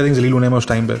 दिन लगे थे आई थिंक जलील होने में। उस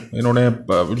टाइम पे इन्होंने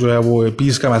जो है वो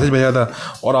पीस का मैसेज भेजा था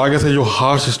और आगे से जो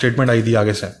हार्श स्टेटमेंट आई थी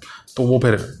आगे से, तो वो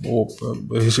फिर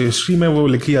वो हिस्ट्री में वो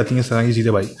लिखी जाती हैं इस तरह की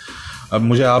चीज़ें भाई। अब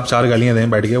मुझे आप 4 गालियाँ दें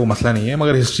बैठ के, वो मसला नहीं है,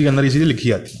 मगर हिस्ट्री के अंदर ये चीज़ें लिखी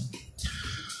जाती हैं।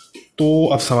 तो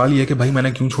अब सवाल ये है कि भाई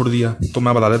मैंने क्यों छोड़ दिया, तो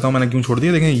मैं बता देता हूँ मैंने क्यों छोड़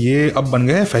दिया। देखें, ये अब बन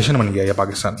गया है, फैशन बन गया है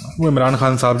पाकिस्तान में। वो इमरान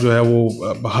खान साहब जो है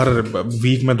वो हर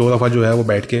वीक में 2 दफ़ा जो है वो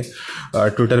बैठ के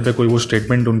ट्विटर पे कोई वो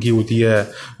स्टेटमेंट उनकी होती है,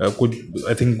 कुछ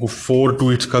आई थिंक 4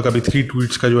 ट्वीट्स का, कभी 3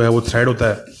 ट्वीट्स का जो है वो थ्रेड होता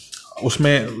है,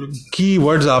 उसमें की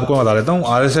वर्ड्स आपको बता देता हूँ।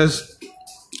 RSS,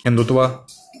 Hindutva,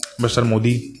 mister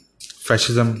Modi,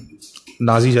 fascism,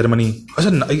 Nazi Germany. अच्छा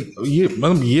ये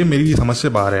मतलब ये मेरी समझ से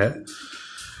बाहर है।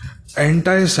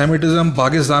 एंटी सेमिटिज्म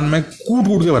पाकिस्तान में कूट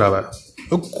कूट के भरा हुआ है,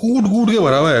 तो कूट कूट के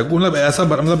भरा हुआ है। मतलब ऐसा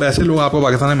मतलब ऐसे लोग आपको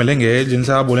पाकिस्तान में मिलेंगे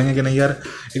जिनसे आप बोलेंगे कि नहीं यार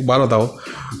एक बात बताओ,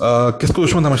 किसको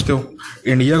दुश्मन समझते हो,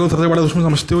 इंडिया को सबसे बड़ा दुश्मन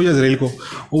समझते हो या इसराइल को?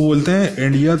 वो बोलते हैं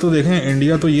इंडिया तो देखें,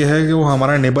 इंडिया तो ये है कि वो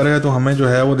हमारा नेबर है, तो हमें जो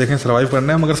है वो देखें सर्वाइव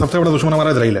करना है, मगर सबसे बड़ा दुश्मन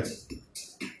हमारा इसराइल है।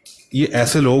 ये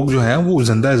ऐसे लोग जो हैं वो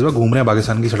जिंदा इस वक्त घूम रहे हैं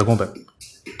पाकिस्तान की सड़कों पर,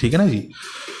 ठीक है ना जी।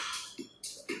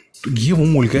 ये वो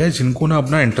मुल्क है जिनको ना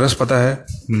अपना इंटरेस्ट पता है,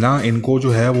 ना इनको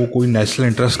जो है वो कोई नेशनल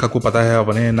इंटरेस्ट का कोई पता है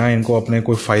अपने, ना इनको अपने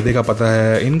कोई फ़ायदे का पता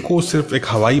है। इनको सिर्फ एक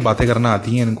हवाई बातें करना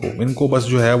आती हैं। इनको बस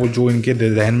जो है वो जो इनके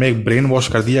जहन में एक ब्रेन वॉश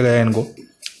कर दिया गया है इनको,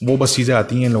 वो बस चीज़ें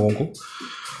आती हैं इन लोगों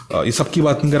को। ये सब की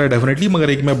बात नहीं कर रहा है डेफिनेटली, मगर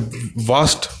एक मैं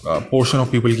वास्ट पोर्शन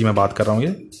ऑफ पीपल की मैं बात कर रहा हूँ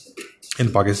ये इन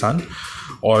पाकिस्तान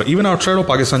और इवन आउटसाइड ऑफ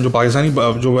पाकिस्तान। जो पाकिस्तानी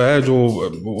जो है जो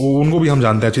उनको भी हम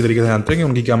जानते हैं, अच्छी तरीके से जानते हैं कि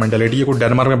उनकी क्या मेंटालिटी है। कोई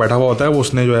डेनमार्क में बैठा हुआ होता है, वो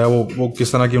उसने जो है वो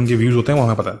किस तरह के उनके व्यूज़ होते हैं वो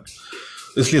हमें पता है,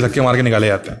 इसलिए धक्के मार के निकाले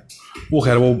जाते हैं। वो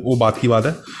खैर वो बात की बात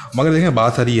है। मगर देखें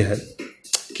बात सारी ये है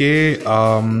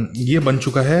कि ये बन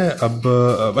चुका है अब।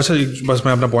 बस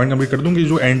मैं अपना पॉइंट कंप्लीट कर दूँ कि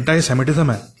जो एंटी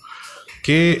सेमिटिज्म है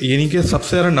कि यानी कि सबसे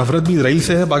ज़्यादा नफरत भी इसराइल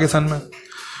से है पाकिस्तान में।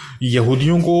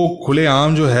 यहूदियों को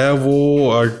खुलेआम जो है वो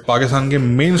पाकिस्तान के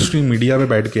मेन स्ट्रीम मीडिया पे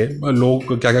बैठ के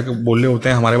लोग क्या क्या बोल रहे होते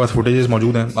हैं। हमारे पास फुटेजेस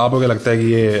मौजूद हैं। आपको क्या लगता है कि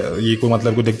ये कोई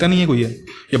मतलब कोई दिखता नहीं है? कोई है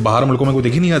ये बाहर मुल्कों में कोई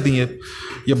देखी नहीं आती है?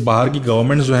 ये बाहर की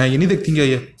गवर्नमेंट्स जो हैं ये नहीं देखती क्या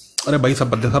ये? अरे भाई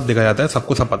सब देखा जाता है,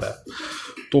 सबको सब पता है।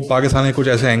 तो पाकिस्तान के कुछ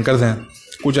ऐसे एंकर्स हैं,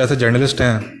 कुछ ऐसे जर्नलिस्ट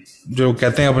हैं जो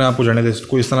कहते हैं अपने आप को जर्नलिस्ट,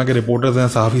 कोई इस तरह के रिपोर्टर्स हैं,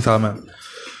 सहाफ़ी साहब हैं,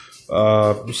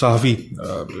 सहाफ़ी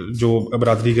जो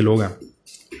बरादरी के लोग हैं,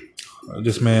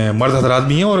 जिसमें मर्द हजरात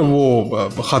भी हैं और वो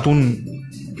ख़ातून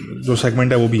जो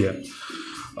सेगमेंट है वो भी है।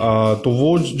 तो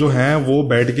वो जो हैं वो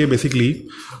बैठ के बेसिकली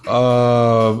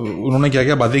उन्होंने क्या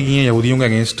क्या बातें की हैं यहूदियों के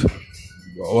अगेंस्ट।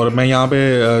 और मैं यहाँ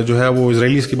पे जो है वो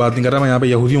इजराइलीज़ की बात नहीं कर रहा, मैं यहाँ पे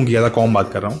यहूदियों की ज़्यादा कौम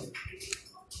बात कर रहा हूँ।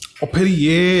 और फिर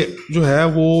ये जो है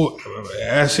वो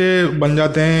ऐसे बन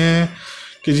जाते हैं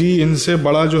कि जी इनसे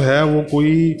बड़ा जो है वो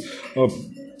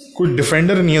कोई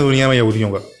डिफेंडर नहीं है दुनिया में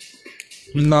यहूदियों का।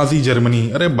 नाज़ी जर्मनी,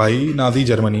 अरे भाई नाज़ी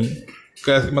जर्मनी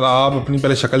कैसे? मतलब आप अपनी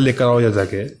पहले शक्ल देख कर आओ या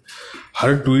जाके,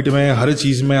 हर ट्वीट में हर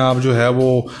चीज़ में आप जो है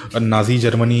वो नाज़ी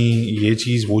जर्मनी, ये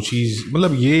चीज़ वो चीज़,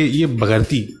 मतलब ये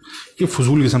बगैरती, ये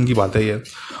फजूल किस्म की बात है ये।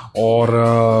 और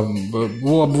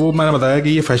वो मैंने बताया कि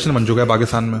ये फैशन बन चुका है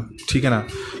पाकिस्तान में, ठीक है ना,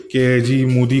 कि जी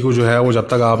मोदी को जो है वो जब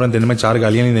तक आपने दिन में 4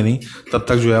 गालियाँ नहीं देनी तब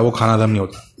तक जो है वो खाना दम नहीं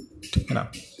होता, ठीक है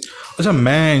ना। अच्छा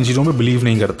मैं इन चीज़ों पे बिलीव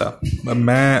नहीं करता।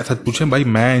 मैं सच पूछें भाई,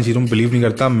 मैं इन चीज़ों पे बिलीव नहीं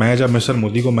करता। मैं जब मिस्टर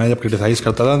मोदी को जब क्रिटिसाइज़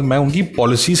करता था, मैं उनकी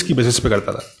पॉलिसीज़ की बेसिस पे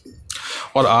करता था,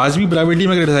 और आज भी प्राइवेटली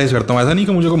मैं क्रिटिसाइज़ करता हूँ। ऐसा नहीं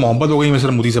कि मुझे कोई मोहब्बत हो गई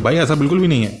मिस्टर मोदी से, भाई ऐसा बिल्कुल भी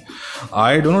नहीं है।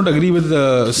 I do not agree with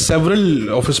several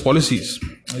of his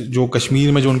policies. जो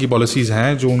कश्मीर में जो उनकी पॉलिसीज़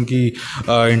हैं, जो उनकी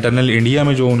इंटरनल इंडिया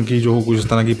में जो उनकी जो कुछ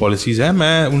तरह की पॉलिसीज़ हैं,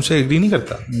 मैं उनसे एग्री नहीं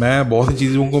करता। मैं बहुत सी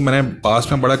चीज़ों को मैंने पास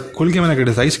में बड़ा खुल के मैंने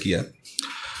क्रिटिसाइज़ किया।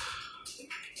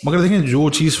 मगर देखें जो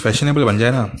चीज़ फैशनेबल बन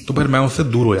जाए ना तो फिर मैं उससे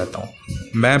दूर हो जाता हूँ।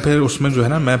 मैं फिर उसमें जो है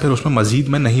ना, मैं फिर उसमें मज़ीद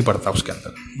मैं नहीं पढ़ता उसके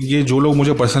अंदर। ये जो लोग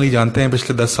मुझे पर्सनली जानते हैं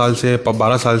पिछले 10 साल से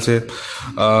 12 साल से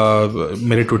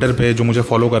मेरे ट्विटर पे जो मुझे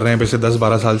फॉलो कर रहे हैं पिछले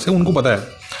 10-12 साल से, उनको पता है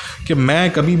कि मैं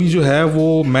कभी भी जो है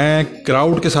वो मैं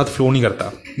क्राउड के साथ फ्लो नहीं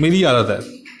करता। मेरी आदत है,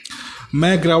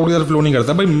 मैं क्राउड के साथ फ्लो नहीं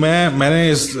करता। भाई मैंने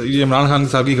ये इमरान खान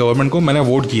साहब की गवर्नमेंट को मैंने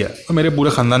वोट किया और मेरे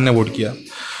पूरे ख़ानदान ने वोट किया।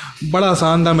 बड़ा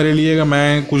आसान था मेरे लिए कि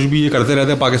मैं कुछ भी ये करते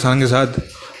रहते पाकिस्तान के साथ,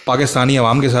 पाकिस्तानी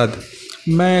अवाम के साथ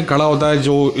मैं खड़ा होता है।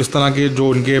 जो इस तरह के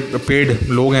जो इनके पेड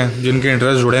लोग हैं जिनके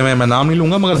इंटरेस्ट जुड़े हुए हैं, मैं नाम नहीं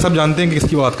लूँगा मगर सब जानते हैं कि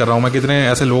किसकी बात कर रहा हूँ मैं। कितने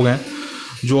ऐसे लोग हैं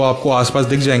जो आपको आसपास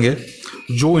दिख जाएंगे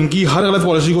जो इनकी हर गलत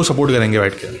पॉलिसी को सपोर्ट करेंगे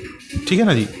बैठ के, ठीक है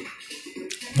ना जी।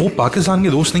 वो पाकिस्तान के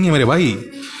दोस्त नहीं है मेरे भाई,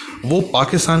 वो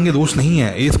पाकिस्तान के दोस्त नहीं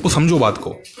है, इसको समझो बात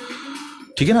को,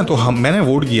 ठीक है ना। तो मैंने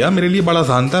वोट किया, मेरे लिए बड़ा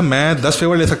आसान था। मैं 10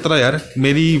 फेवर ले सकता था यार।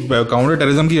 मेरी काउंटर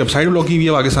टेररिज्म की वेबसाइट ब्लॉक की हुई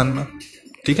है पाकिस्तान में,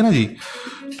 ठीक है ना जी।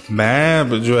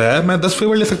 मैं 10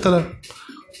 फेवर ले सकता था।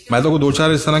 मैं तो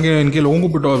 2-4 इस तरह के इनके लोगों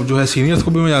को जो है सीनियर्स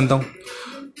को भी मैं जानता हूँ।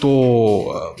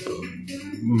 तो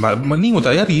नहीं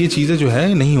होता यार, ये चीज़ें जो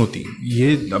है नहीं होती।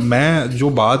 ये मैं जो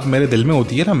बात मेरे दिल में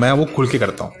होती है ना, मैं वो खुल के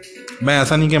करता हूँ। मैं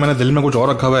ऐसा नहीं कि मैंने दिल में कुछ और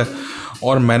रखा हुआ है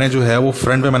और मैंने जो है वो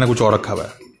फ्रंट पे मैंने कुछ और रखा हुआ है,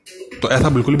 तो ऐसा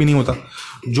बिल्कुल भी नहीं होता।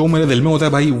 जो मेरे दिल में होता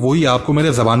है भाई वही आपको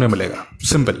मेरे ज़बान में मिलेगा,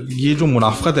 सिंपल। ये जो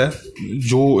मुनाफ़क़त है,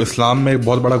 जो इस्लाम में एक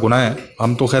बहुत बड़ा गुनाह है,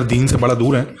 हम तो खैर दीन से बड़ा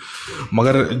दूर हैं,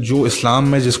 मगर जो इस्लाम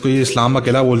में जिसको ये इस्लाम का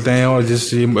किला बोलते हैं और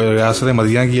जिस रियासत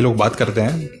मदीना की ये लोग बात करते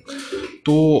हैं,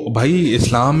 तो भाई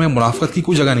इस्लाम में मुनाफ़क़त की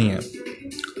कोई जगह नहीं है।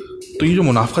 तो ये जो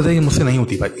मुनाफ़क़त है ये मुझसे नहीं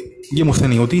होती भाई, ये मुझसे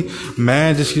नहीं होती।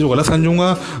 मैं जिस चीज़ को गलत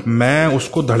समझूंगा मैं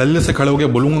उसको धड़ल्ले से खड़े होकर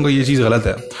बोलूँगा कि ये चीज़ गलत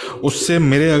है। उससे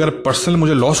मेरे अगर पर्सनल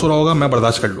मुझे लॉस हो रहा होगा मैं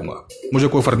बर्दाश्त कर लूँगा, मुझे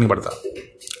कोई फ़र्क नहीं पड़ता,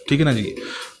 ठीक है ना जी।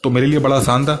 तो मेरे लिए बड़ा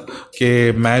आसान था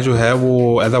कि मैं जो है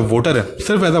वो एज अ वोटर है,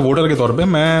 सिर्फ एज अ वोटर के तौर पे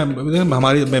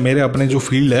मैं मेरे अपने जो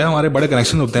फील्ड है, हमारे बड़े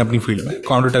कनेक्शन होते हैं अपनी फील्ड में,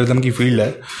 काउंटर टेररिज्म की फील्ड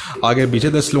है, आगे पीछे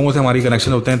 10 लोगों से हमारी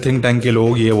कनेक्शन होते हैं, थिंक टैंक के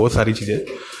लोग, ये वो सारी चीज़ें।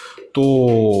 तो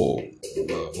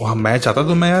वहाँ मैं चाहता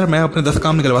तो मैं अपने 10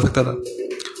 काम निकलवा सकता था,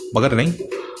 मगर नहीं,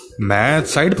 मैं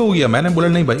साइड पे हो गया। मैंने बोला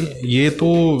नहीं भाई ये तो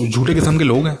झूठे किस्म के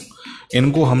लोग हैं,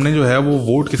 इनको हमने जो है वो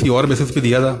वोट किसी और बेसिस पे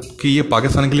दिया था कि ये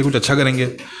पाकिस्तान के लिए कुछ अच्छा करेंगे।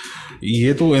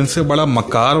 ये तो इनसे बड़ा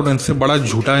मक्कार और इनसे बड़ा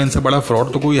झूठा, इनसे बड़ा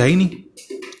फ्रॉड तो कोई है ही नहीं।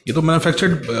 ये तो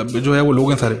मैन्युफैक्चर्ड जो है वो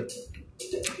लोग हैं सारे।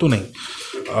 तो नहीं,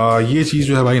 ये चीज़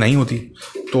जो है भाई नहीं होती।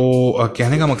 तो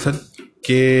कहने का मकसद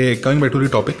कि coming back to the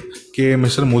topic कि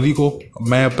मिस्टर मोदी को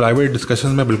मैं प्राइवेट डिस्कशन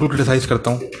में बिल्कुल क्रिटिसाइज़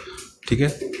करता हूँ, ठीक है,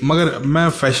 मगर मैं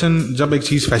फ़ैशन, जब एक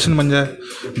चीज़ फ़ैशन बन जाए,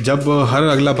 जब हर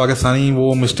अगला पाकिस्तानी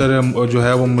वो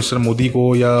मिस्टर मोदी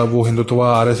को या वो हिंदुत्व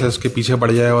आरएसएस के पीछे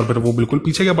पड़ जाए, और फिर वो बिल्कुल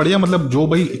पीछे क्या पड़ जाए, मतलब जो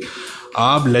भाई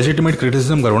आप लेजिटिमेट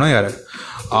क्रिटिसिज्म करो ना यार,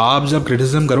 आप जब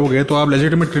क्रिटिसिज्म करोगे तो आप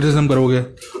लेजिटिमेट क्रिटिसिज्म करोगे।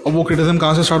 और वो क्रिटिसिज्म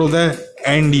कहाँ से स्टार्ट होता है?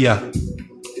 इंडिया,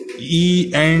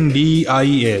 ENDIA,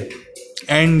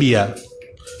 इंडिया,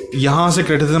 यहाँ से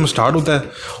क्रिटिसिज्म स्टार्ट होता है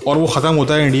और वो ख़त्म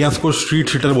होता है इंडियंस को स्ट्रीट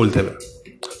शीटर बोलते हुए।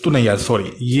 तो नहीं यार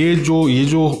सॉरी, ये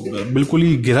जो बिल्कुल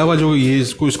ही गिरा हुआ जो ये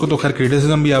इसको तो खैर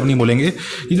क्रिटिसिज्म भी आप नहीं बोलेंगे,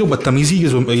 ये जो बदतमीज़ी की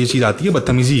जो ये चीज़ आती है,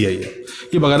 बदतमीज़ी है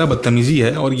ये बगैर बदतमीज़ी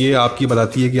है। और ये आपकी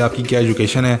बताती है कि आपकी क्या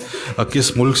एजुकेशन है,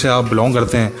 किस मुल्क से आप बिलोंग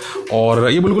करते हैं, और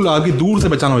ये बिल्कुल आपकी दूर से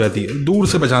पहचान हो जाती है, दूर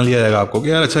से पहचान लिया जाएगा आपको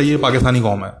कि यार अच्छा ये पाकिस्तानी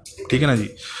कौम है, ठीक है ना जी।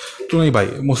 तो नहीं भाई,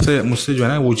 मुझसे जो है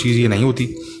ना वो चीज़ ये नहीं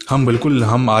होती।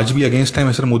 हम आज भी अगेंस्ट हैं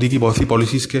मिस्टर मोदी की बहुत सी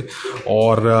पॉलिसीज़ के,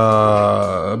 और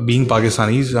बीइंग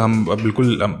पाकिस्तानीज़ हम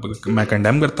बिल्कुल मैं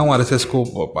कंडेम करता हूँ आरएसएस को,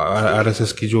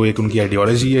 आरएसएस की जो एक उनकी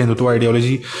आइडियोलॉजी है, हिंदुत्व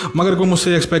आइडियोलॉजी। मगर कोई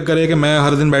मुझसे एक्सपेक्ट करे कि मैं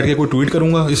हर दिन बैठ के कोई ट्वीट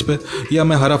करूँगा इस पर, या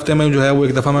मैं हर हफ्ते में जो है वो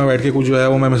एक दफ़ा मैं बैठ के कुछ जो है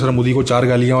वो मैं मिस्टर मोदी को 4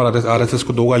 गालियाँ और आरएसएस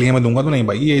को 2 गालियाँ मैं दूंगा, तो नहीं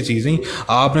भाई ये चीज़ नहीं।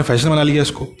 आपने फैशन बना लिया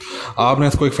इसको, आपने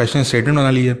इसको एक फैशन स्टेटमेंट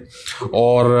बना लिया,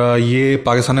 और ये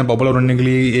पाकिस्तान में पॉपुलर होने के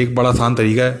लिए एक बड़ा आसान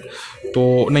तरीका है। तो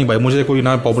नहीं भाई, मुझे कोई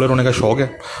ना पॉपुलर होने का शौक़ है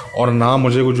और ना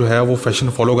मुझे को जो है वो फैशन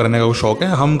फॉलो करने का शौक़ है।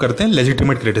 हम करते हैं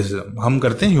लेजिटिमेट क्रिटिसिज्म, हम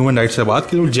करते हैं ह्यूमन राइट्स से बात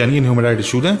की, जो जेन्युइन ह्यूमन राइट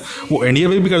इशूज़ हैं वो इंडिया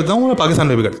में भी करता हूँ और पाकिस्तान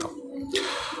में भी करता हूँ।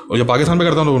 और जब पाकिस्तान में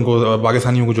करता हूँ तो उनको,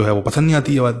 पाकिस्तानियों को जो है वो पसंद नहीं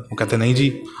आती है बात। वो कहते हैं नहीं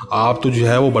जी आप तो जो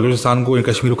है वो बलूचिस्तान को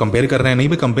कश्मीर को कंपेयर कर रहे हैं। नहीं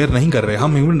भाई, कंपेयर नहीं कर रहे,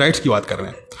 हम ह्यूमन राइट्स की बात कर रहे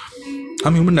हैं,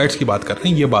 हम ह्यूमन राइट्स की बात कर रहे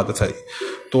हैं, ये बात है सारी।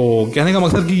 तो कहने का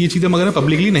मकसद कि ये चीज़ें मगर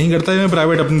पब्लिकली नहीं करता है, मैं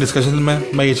प्राइवेट अपनी डिस्कशन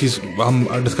में मैं ये चीज़ हम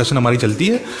डिस्कशन हमारी चलती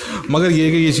है, मगर ये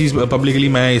कि ये चीज़ पब्लिकली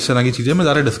मैं इस तरह की चीज़ें मैं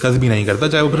ज़्यादा डिस्कस भी नहीं करता,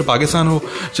 चाहे वो फिर पाकिस्तान हो,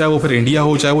 चाहे वो फिर इंडिया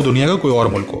हो, चाहे वो दुनिया का कोई और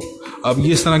मुल्क हो। अब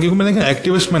ये इस तरह की मैं देखा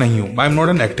एक्टिविस्ट में नहीं हूँ, I am not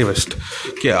an activist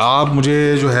कि आप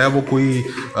मुझे जो है वो कोई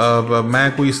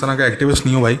मैं कोई इस तरह का एक्टिविस्ट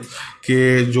नहीं हूँ भाई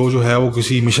कि जो है वो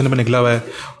किसी मिशन पे निकला हुआ है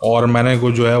और मैंने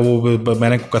को जो है वो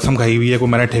मैंने कसम खाई हुई है, कोई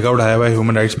मैंने ठेका उठाया हुआ है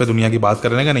ह्यूमन राइट्स पे दुनिया की बात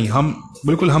करने का। नहीं, हम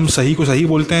बिल्कुल हम सही को सही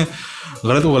बोलते हैं,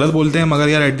 गलत को गलत बोलते हैं, मगर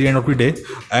यार at the end of the day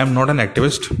I am not an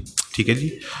activist, ठीक है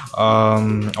जी।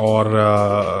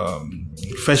 और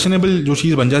फैशनेबल जो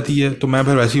चीज़ बन जाती है तो मैं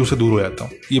फिर वैसे ही उससे दूर हो जाता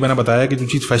हूँ। ये मैंने बताया कि जो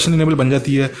चीज़ फैशनेबल बन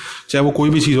जाती है, चाहे वो कोई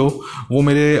भी चीज़ हो, वो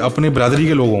मेरे अपने बरादरी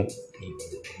के लोग हों।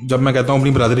 जब मैं कहता हूँ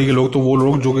अपनी बरादरी के लोग, तो वो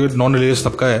लोग जो कि नॉन रिलीजियस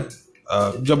तबका है,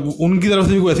 जब उनकी तरफ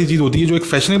से भी कोई ऐसी चीज़ होती है जो एक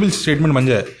फैशनेबल स्टेटमेंट बन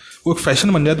जाए, वो एक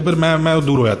फैशन बन जाए, तो फिर मैं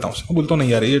दूर हो जाता हूँ उससे। बोलता हूँ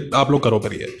नहीं यार ये आप लोग करो,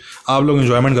 करिए, आप लोग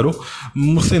एंजॉयमेंट करो,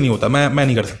 मुझसे नहीं होता, मैं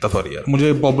नहीं कर सकता, सॉरी यार।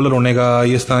 मुझे पॉपुलर होने का,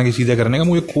 ये इस तरह की चीज़ें करने का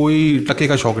मुझे कोई टक्के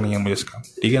का शौक़ नहीं है मुझे इसका,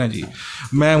 ठीक है ना जी।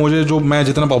 मैं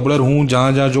जितना पॉपुलर हूँ,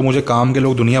 जहाँ जो मुझे काम के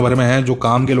लोग दुनिया भर में हैं, जो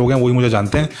काम के लोग हैं वही मुझे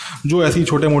जानते हैं। जो ऐसी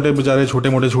छोटे मोटे बेचारे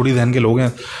छोटी जहन के लोग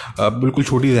हैं, बिल्कुल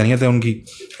छोटी जहनीत है उनकी,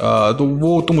 तो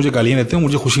वो तो मुझे गालियाँ देते हैं,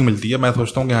 मुझे खुशी मिलती है। मैं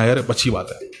सोचता हूँ कि हाँ यार अच्छी बात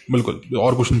है, बिल्कुल,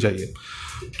 और कुछ नहीं चाहिए।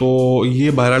 तो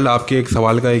ये बहरहाल आपके एक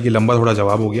सवाल का एक लंबा थोड़ा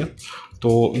जवाब हो गया,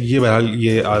 तो ये बहरहाल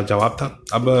ये जवाब था।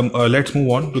 अब let's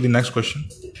move on to the next question.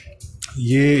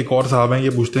 ये एक और साहब हैं, ये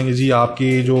पूछते हैं कि जी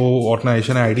आपकी जो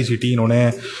ऑर्गेनाइजेशन है ITCT, इन्होंने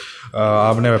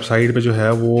आपने वेबसाइट पे जो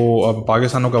है वो अब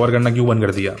पाकिस्तान को कवर करना क्यों बंद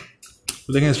कर दिया।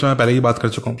 तो देखें, इस पर मैं पहले ही बात कर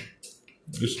चुका हूँ,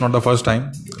 it's not the first time.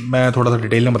 मैं थोड़ा सा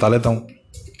डिटेल में बता लेता हूँ।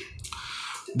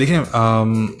 देखें,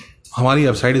 हमारी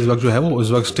वेबसाइट इस वक्त जो है वो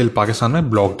इस वक्त स्टिल पाकिस्तान में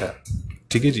ब्लॉक्ड है,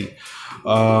 ठीक है जी।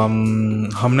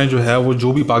 हमने जो है वो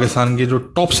जो भी पाकिस्तान के जो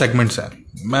टॉप सेगमेंट्स हैं,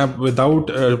 मैं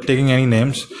विदाउट टेकिंग एनी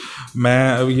नेम्स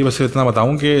मैं ये बस इतना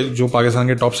बताऊं कि जो पाकिस्तान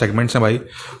के टॉप सेगमेंट्स हैं भाई,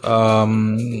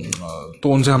 तो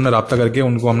उनसे हमने रब्ता करके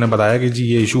उनको हमने बताया कि जी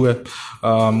ये इशू है।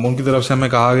 उनकी तरफ से हमें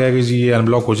कहा गया कि जी ये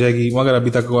अनब्लॉक हो जाएगी, मगर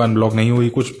अभी तक वो अनब्लॉक नहीं हुई।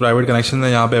 कुछ प्राइवेट कनेक्शन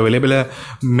है यहाँ पे अवेलेबल है,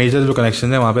 मेजर जो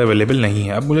कनेक्शन है वहाँ पे अवेलेबल नहीं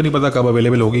है। अब मुझे नहीं पता कब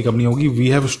अवेलेबल होगी कब नहीं होगी। We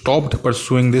have stopped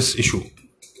pursuing this issue.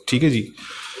 ठीक है जी।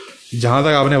 जहाँ तक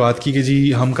आपने बात की कि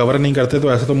जी हम कवर नहीं करते,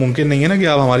 तो ऐसा तो मुमकिन नहीं है ना कि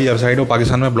आप हमारी वेबसाइट को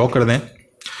पाकिस्तान में ब्लॉक कर दें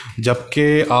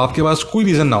जबकि आपके पास कोई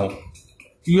रीज़न ना हो।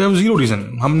 You have zero reason.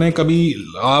 हमने कभी,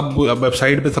 आप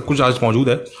वेबसाइट पे सब कुछ आज मौजूद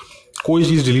है, कोई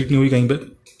चीज़ डिलीट नहीं हुई कहीं पे,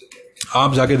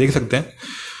 आप जाके देख सकते हैं।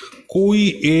 कोई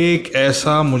एक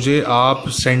ऐसा मुझे आप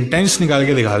सेंटेंस निकाल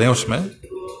के दिखा दें उसमें,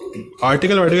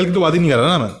 आर्टिकल की तो बात ही नहीं कर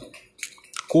रहा ना मैं,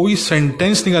 कोई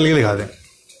सेंटेंस निकाल के दिखा दें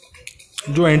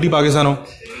जो एंटी पाकिस्तान हो,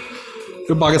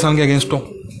 जो पाकिस्तान के अगेंस्ट हो।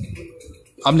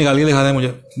 आप निकाल के दिखा दें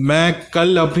मुझे, मैं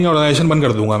कल अपनी ऑर्गेनाइजेशन बंद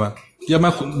कर दूंगा। मैं, या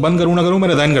मैं बंद करूँ ना करूँ, मैं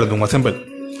रिजाइन कर दूंगा, सिंपल।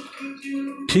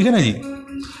 ठीक है ना जी।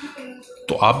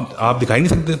 तो आप दिखा ही नहीं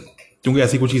सकते क्योंकि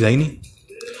ऐसी कोई चीज़ आई नहीं।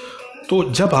 तो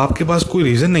जब आपके पास कोई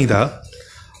रीज़न नहीं था,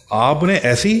 आपने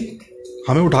ऐसे ही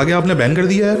हमें उठा के आपने बैन कर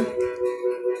दिया यार।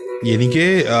 ये नहीं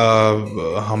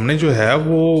कि हमने जो है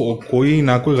वो कोई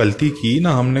ना कोई गलती की,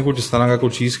 ना हमने कुछ इस तरह का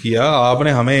कुछ चीज़ किया।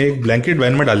 आपने हमें एक ब्लैंकेट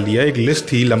बैन में डाल दिया। एक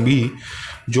लिस्ट थी लंबी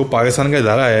जो पाकिस्तान का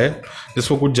इदारा है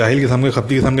जिसको कुछ जाहिल किस्म के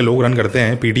खपती किस्म के लोग रन करते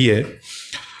हैं, पीटीए,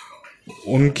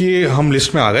 उनकी हम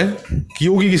लिस्ट में आ गए। की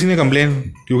होगी किसी ने कंप्लेन,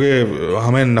 क्योंकि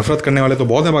हमें नफरत करने वाले तो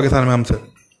बहुत हैं पाकिस्तान में हमसे,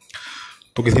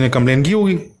 तो किसी ने कंप्लेन की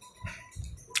होगी,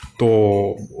 तो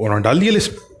उन्होंने डाल दिया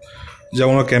लिस्ट। जब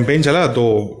उनका कैंपेन चला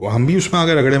तो हम भी उसमें आ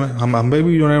गए रगड़े में, हमें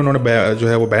भी उन्होंने जो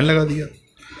है वो बैन लगा दिया।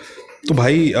 तो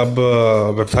भाई अब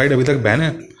वेबसाइट अभी तक बैन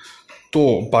है, तो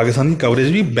पाकिस्तान की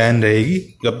कवरेज भी बैन रहेगी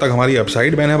जब तक हमारी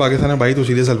वेबसाइट बैन है पाकिस्तान में। भाई तो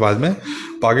सीधे अल्फाज में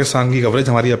पाकिस्तान की कवरेज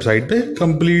हमारी वेबसाइट पे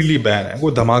कम्प्लीटली बैन है।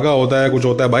 कोई धमाका होता है, कुछ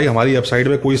होता है, भाई हमारी वेबसाइट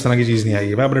पे कोई इस तरह की चीज़ नहीं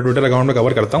आएगी। मैं अपने ट्विटर अकाउंट में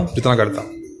कवर करता हूँ जितना करता हूँ,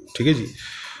 ठीक है जी।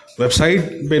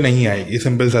 वेबसाइट पे नहीं आएगी,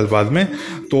 सिंपल से अल्फाज में।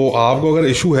 तो आपको अगर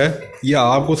इशू है, या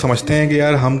आपको समझते हैं कि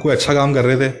यार हम कोई अच्छा काम कर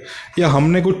रहे थे, या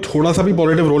हमने कुछ थोड़ा सा भी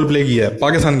पॉजिटिव रोल प्ले किया है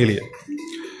पाकिस्तान के लिए,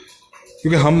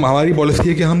 क्योंकि हमारी पॉलिसी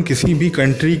है कि हम किसी भी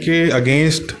कंट्री के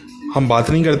अगेंस्ट हम बात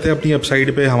नहीं करते अपनी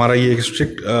वेबसाइट पे। हमारा ये एक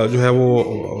स्ट्रिक्ट जो है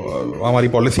वो हमारी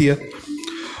पॉलिसी है।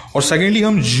 और सेकेंडली,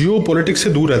 हम जियो पॉलिटिक्स से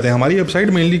दूर रहते हैं। हमारी website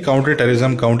mainly counter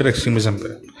terrorism, counter extremism पे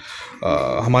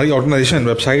हमारी ऑर्गेनाइजेशन,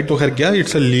 वेबसाइट तो खैर क्या,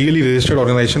 it's a legally registered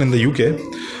organisation in the UK.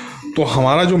 तो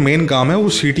हमारा जो मेन काम है वो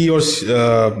सीटी और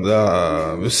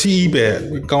सीई पे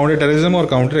है, काउंटर टेररिज्म और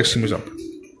काउंटर एक्सट्रीमिज्म।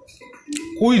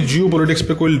 कोई जियो पॉलिटिक्स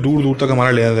पे कोई दूर दूर तक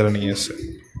हमारा लेना देना नहीं है इससे।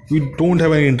 We don't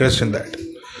have any interest in that.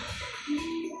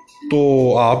 तो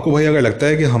आपको भाई अगर लगता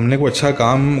है कि हमने कोई अच्छा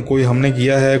काम कोई हमने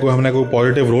किया है, कोई हमने कोई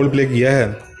पॉजिटिव रोल प्ले किया है,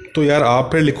 तो यार आप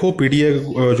फिर लिखो पीटीए,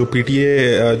 जो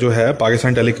पीटीए जो है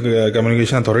पाकिस्तान टेली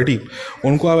कम्युनिकेशन अथॉरिटी,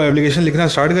 उनको आप एप्लीकेशन लिखना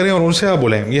स्टार्ट करें और उनसे आप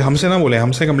बोलें। ये हमसे ना बोलें,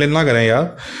 हमसे कंप्लेन ना करें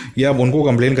यार, ये आप उनको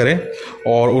कंप्लेन करें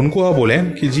और उनको आप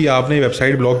बोलें कि जी आपने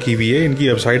वेबसाइट ब्लॉक की हुई है, इनकी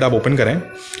वेबसाइट आप ओपन करें।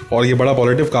 और ये बड़ा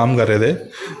पॉजिटिव काम कर रहे थे,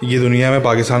 ये दुनिया में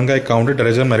पाकिस्तान का एक काउंटर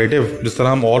टेररिज्म नैरेटिव जिस तरह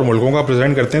हम और मुल्कों का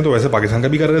प्रेजेंट करते हैं, तो वैसे पाकिस्तान का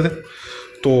भी कर रहे थे।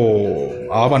 तो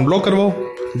आप अनब्लॉक करवाओ।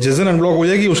 जिस दिन अनब्लॉक हो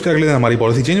जाएगी उसके अगले दिन हमारी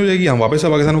पॉलिसी चेंज हो जाएगी, हम वापस से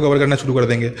पाकिस्तान को कवर करना शुरू कर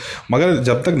देंगे। मगर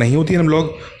जब तक नहीं होती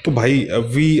अनब्लॉक, तो भाई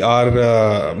we are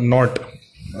not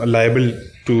liable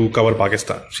to cover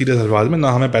Pakistan. सीधे अल्फाज में,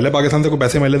 ना हमें पहले पाकिस्तान से कोई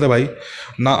पैसे मिल रहे थे भाई,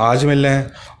 ना आज मिल रहे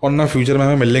हैं, और ना फ्यूचर में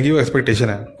हमें मिलने की वो एक्सपेक्टेशन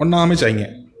है, और ना हमें चाहिए।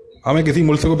 हमें किसी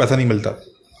मुल्क से कोई पैसा नहीं मिलता।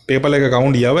 पेपल एक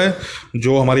अकाउंट दिया हुआ है,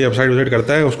 जो हमारी वेबसाइट विजिट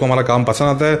करता है, उसको हमारा काम पसंद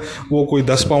आता है, वो कोई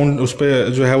 10 पाउंड उस पर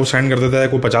जो है वो सेंड कर देता है,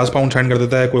 कोई 50 पाउंड सेंड कर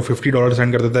देता है, कोई $50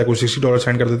 सेंड कर देता है, कोई $60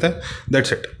 सेंड कर देता है।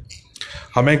 That's it.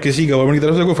 हमें किसी गवर्नमेंट की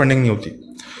तरफ से कोई फंडिंग नहीं होती।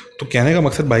 तो कहने का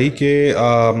मकसद भाई कि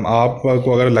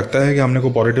आपको अगर लगता है कि हमने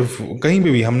कोई पॉजिटिव, कहीं पे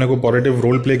भी हमने कोई पॉजिटिव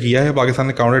रोल प्ले किया है पाकिस्तान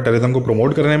के काउंटर टेररिज्म को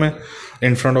प्रमोट करने में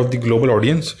in front of the global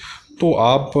audience, तो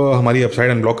आप हमारी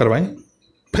वेबसाइट अनब्लॉक करवाएं।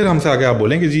 फिर हमसे आगे आप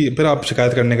बोलें कि जी, फिर आप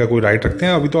शिकायत करने का कोई राइट रखते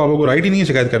हैं। अभी तो आपको कोई राइट ही नहीं है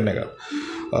शिकायत करने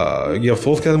का। ये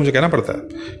अफसोस के साथ मुझे कहना पड़ता है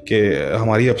कि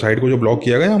हमारी वेबसाइट को जो ब्लॉक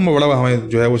किया गया, हमें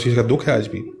जो है वो चीज़ का दुख है आज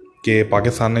भी कि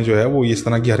पाकिस्तान ने जो है वो इस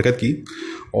तरह की हरकत की।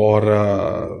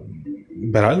 और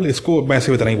बहरहाल इसको मैं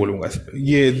ऐसे इतना ही बोलूँगा।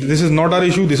 ये this is not our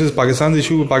issue, this is Pakistan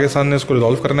issue. Pakistan ने इसको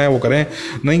रिजॉल्व करना है, वो करें,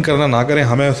 नहीं करना ना करें।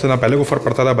 हमें उससे ना पहले को फ़र्क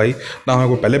पड़ता था भाई, ना हमें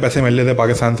कोई पहले पैसे मिल रहे थे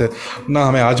पाकिस्तान से, ना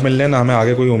हमें आज मिल रहे हैं, ना हमें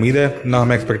आगे कोई उम्मीद है, ना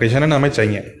हमें एक्सपेक्टेशन है, ना हमें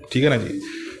चाहिए। ठीक है ना जी।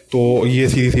 तो ये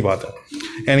सीधी सी बात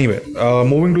है। Anyway,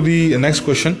 moving to the next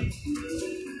question.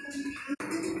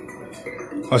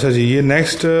 अच्छा जी, ये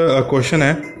नेक्स्ट क्वेश्चन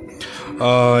है।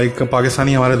 एक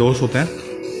पाकिस्तानी हमारे दोस्त होते हैं,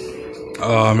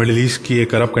 मिडिल ईस्ट की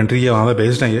एक अरब कंट्री है, वहाँ पे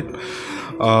बेस्ड हैं ये।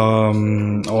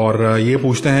 और ये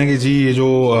पूछते हैं कि जी ये जो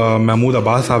महमूद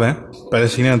अब्बास साहब हैं,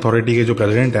 पैलेस्टीनियन अथॉरिटी के जो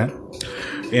प्रेसिडेंट हैं,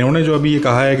 इन्होंने जो अभी ये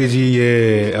कहा है कि जी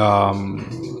ये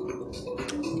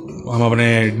हम अपने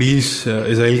डील्स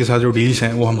इसराइल के साथ जो डील्स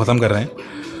हैं वो हम ख़त्म कर रहे हैं,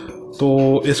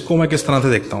 तो इसको मैं किस तरह से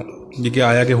देखता हूँ, ये क्या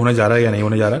आया कि होने जा रहा है या नहीं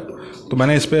होने जा रहा है। तो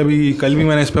मैंने इस पर अभी कल भी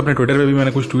मैंने इस पर अपने ट्विटर पे भी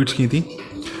मैंने कुछ ट्वीट्स की थी।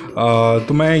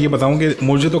 तो मैं ये बताऊं कि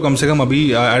मुझे तो कम से कम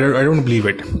अभी आई डोंट बिलीव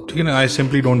इट, ठीक है ना, I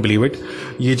simply don't believe it.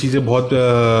 ये चीज़ें बहुत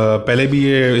पहले भी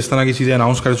ये इस तरह की चीज़ें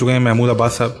अनाउंस कर चुके हैं महमूद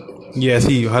अब्बास साहब। ये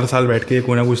ऐसे ही हर साल बैठ के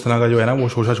कोई ना कोई इस तरह का जो है ना वो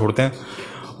शोशा छोड़ते हैं।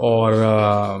 और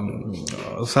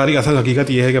सारी असल हकीकत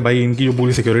ये है कि भाई इनकी जो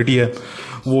पूरी सिक्योरिटी है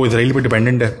वो इसराइल पे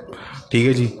डिपेंडेंट है, ठीक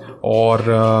है जी। और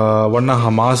वरना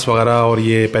हमास वगैरह और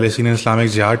ये पैलेस्टीनियन इस्लामिक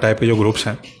जिहाद टाइप के जो ग्रुप्स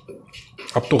हैं,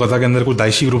 अब तो गज़ा के अंदर कुछ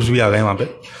दाइशी ग्रुप्स भी आ गए हैं वहाँ पे,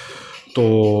 तो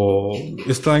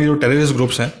इस तरह के जो टेररिस्ट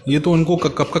ग्रुप्स हैं ये तो इनको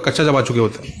कब का कच्चा चबा चुके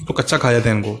होते हैं, तो कच्चा खा जाते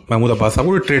हैं इनको महमूद अब्बास साहब।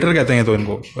 वो ट्रेटर कहते हैं तो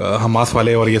इनको हमास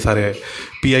वाले और ये सारे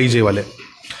PIJ वाले,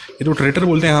 ये तो ट्रेटर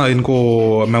बोलते हैं हाँ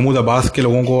इनको, महमूद अब्बास के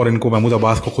लोगों को और इनको महमूद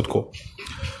अब्बास को खुद को।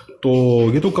 तो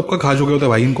ये तो कब का खा चुके होते हैं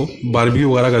भाई, इनको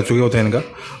बारबेक्यू वगैरह कर चुके होते हैं इनका।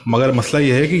 मगर मसला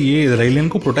ये है कि ये इजराइलियन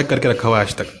को प्रोटेक्ट करके रखा हुआ है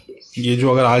आज तक। ये जो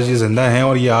अगर आज ये ज़िंदा हैं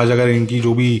और ये आज अगर इनकी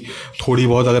जो भी थोड़ी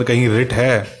बहुत अगर कहीं रिट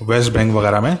है वेस्ट बैंक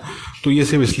वगैरह में, तो ये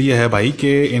सिर्फ इसलिए है भाई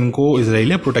कि इनको इसराइल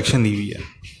ने प्रोटेक्शन दी हुई है।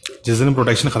 जिस दिन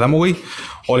प्रोटेक्शन ख़त्म हो गई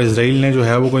और इसराइल ने जो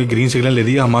है वो कोई ग्रीन सिग्नल दे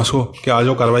दिया हमास को कि आ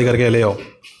जाओ कार्रवाई करके ले आओ,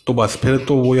 तो बस फिर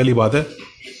तो वो वाली बात है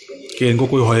कि इनको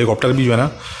कोई हेलीकॉप्टर भी जो है ना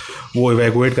वो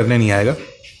इवैक्यूएट करने नहीं आएगा।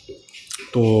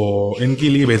 तो इनके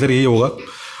लिए बेहतर यही होगा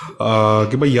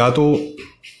कि भाई या तो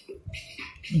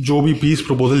जो भी पीस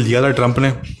प्रपोजल दिया था ट्रंप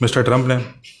ने, मिस्टर ट्रंप ने,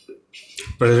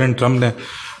 प्रेसिडेंट ट्रंप ने,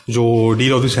 जो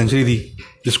डील ऑफ द सेंचुरी थी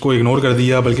जिसको इग्नोर कर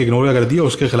दिया, बल्कि इग्नोर क्या कर दिया,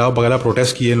 उसके खिलाफ वगैरह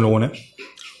प्रोटेस्ट किए इन लोगों ने,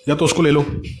 या तो उसको ले लो,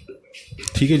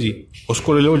 ठीक है जी,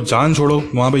 उसको ले लो, जान छोड़ो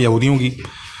वहाँ पे यहूदियों की।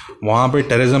 वहाँ पे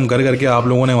टेररिज्म कर करके आप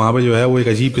लोगों ने वहाँ पे जो है वो एक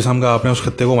अजीब किस्म का आपने उस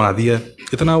खत्ते को बना दिया है।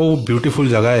 इतना वो ब्यूटीफुल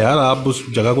जगह है यार, आप उस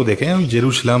जगह को देखें,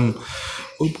 जेरूशलम,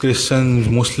 क्रिश्चियन,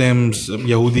 मुस्लिम्स,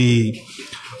 यहूदी,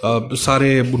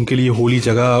 सारे उनके लिए होली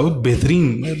जगह, वो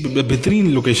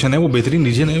बेहतरीन लोकेशन है, वो बेहतरीन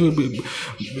रीजन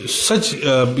है सच,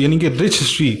 यानी कि rich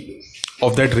history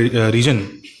of that region.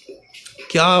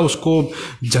 क्या उसको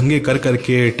जंगे कर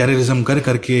करके, टेररिज्म कर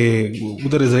करके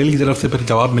उधर इसराइल की तरफ से फिर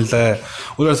जवाब मिलता है,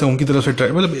 उधर से उनकी तरफ से,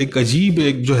 मतलब एक अजीब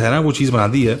एक जो है ना वो चीज़ बना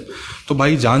दी है। तो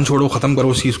भाई जान छोड़ो, ख़त्म करो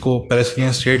उस चीज़ को,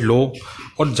 पैलेस्टीनियन स्टेट लो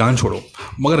और जान छोड़ो।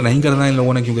 मगर नहीं करना इन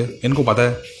लोगों ने, क्योंकि इनको पता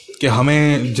है कि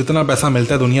हमें जितना पैसा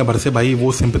मिलता है दुनिया भर से भाई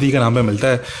वो सिंपैथी के नाम पे मिलता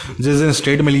है। जिस दिन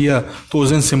स्टेट मिल गया तो उस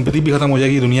दिन सिंपैथी भी ख़त्म हो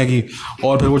जाएगी दुनिया की,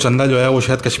 और फिर वो चंदा जो है वो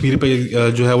शायद कश्मीर पे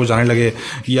जो है वो जाने लगे,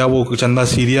 या वो चंदा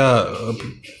सीरिया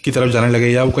की तरफ जाने लगे,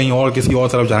 या वो कहीं और किसी और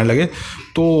तरफ जाने लगे।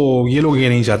 तो ये लोग ये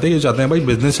नहीं चाहते, ये चाहते हैं भाई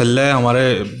बिज़नेस चल रहा है,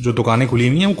 हमारे जो दुकानें खुली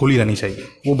हुई हैं वो खुली रहनी चाहिए,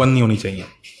 वो बंद नहीं होनी चाहिए।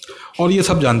 और ये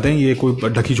सब जानते हैं, ये कोई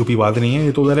ढकी छुपी बात नहीं है।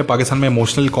 ये तो उधर पाकिस्तान में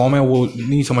इमोशनल कौम है, वो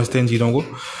नहीं समझते इन चीज़ों को।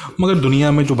 मगर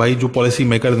दुनिया में जो भाई जो पॉलिसी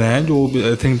मेकर हैं,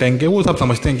 जो थिंक टैंक है, वो सब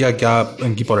समझते हैं क्या क्या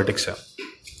इनकी पॉलिटिक्स है।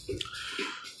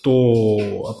 तो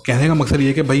अब कहने का मकसद ये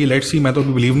है कि भाई लेट्स सी, मैं तो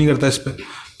अभी बिलीव नहीं करता इस पर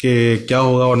कि क्या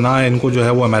होगा, और ना इनको जो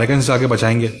है वो अमेरिकन से आके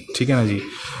बचाएंगे, ठीक है ना जी।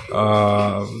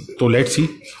 तो लेट्स सी,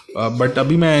 बट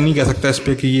अभी मैं नहीं कह सकता इस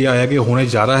पर कि ये आया कि होने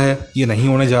जा रहा है, ये नहीं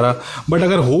होने जा रहा। बट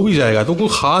अगर हो भी जाएगा तो कोई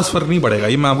ख़ास फ़र्क नहीं पड़ेगा,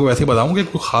 ये मैं आपको वैसे बताऊँ कि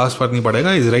कोई ख़ास फ़र्क नहीं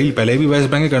पड़ेगा। इसराइल पहले भी वेस्ट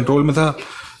बैंक के कंट्रोल में था,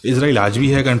 इसराइल आज भी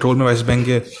है कंट्रोल में वेस्ट बैंक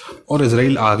के, और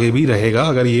इसराइल आगे भी रहेगा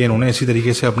अगर ये इन्होंने इसी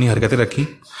तरीके से अपनी हरकतें रखी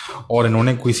और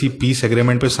इन्होंने किसी पीस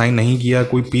एग्रीमेंट पे साइन नहीं किया,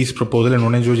 कोई पीस प्रपोजल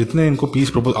इन्होंने जो जितने इनको पीस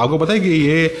प्रपोजल, आपको पता है कि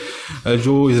ये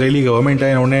जो इजरायली गवर्नमेंट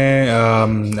है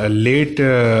इन्होंने लेट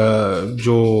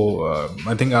जो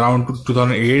आई थिंक अराउंड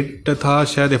 2008 था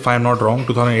शायद, if I am not wrong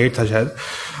 2008 था शायद,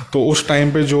 तो उस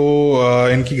टाइम पे जो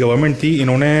इनकी गवर्नमेंट थी,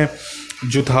 इन्होंने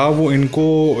जो था वो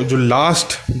इनको जो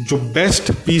लास्ट जो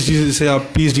बेस्ट पीस, जिसे आप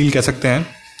पीस डील कह सकते हैं,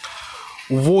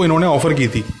 वो इन्होंने ऑफ़र की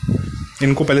थी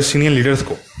इनको पैलेस्टीनियन लीडर्स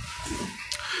को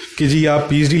कि जी आप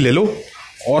पीस डील ले लो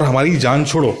और हमारी जान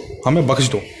छोड़ो, हमें बख्श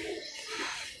दो।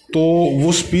 तो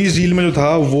उस पीस डील में जो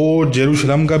था वो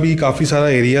जेरूशलम का भी काफ़ी सारा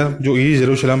एरिया, जो ईस्ट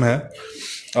जेरूशलम है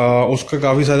उसका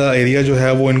काफ़ी सारा एरिया जो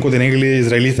है वो इनको देने के लिए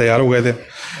इजरायली तैयार हो गए थे।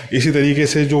 इसी तरीके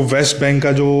से जो वेस्ट बैंक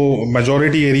का जो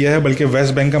मेजॉरिटी एरिया है, बल्कि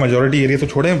वेस्ट बैंक का मेजॉरिटी एरिया तो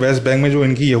छोड़ें, वेस्ट बैंक में जो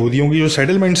इनकी यहूदियों की जो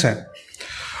सेटलमेंट्स हैं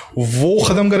वो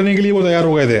ख़त्म करने के लिए वो तैयार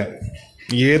हो गए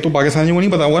थे। ये तो पाकिस्तानियों को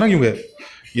नहीं पता होगा ना, क्योंकि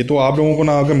ये तो आप लोगों को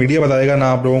ना आपका मीडिया बताएगा, ना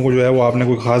आप लोगों को जो है वो आपने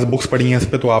कोई ख़ास बुक्स पढ़ी हैं इस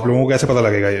पर, तो आप लोगों को कैसे पता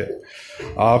लगेगा। ये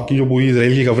आपकी जो पूरी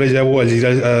इसराइल की कवरेज है वो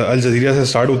अल जज़ीरा से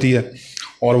स्टार्ट होती है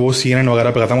और वो CNN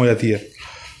वगैरह पे ख़त्म हो जाती है।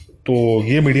 तो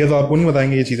ये मीडिया तो आपको नहीं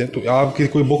बताएंगे ये चीज़ें। तो आप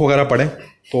कोई बुक वगैरह पढ़ें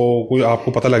तो कोई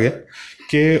आपको पता लगे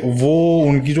कि वो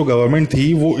उनकी जो गवर्नमेंट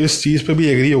थी वो इस चीज़ पे भी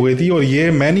एग्री हो गई थी, और ये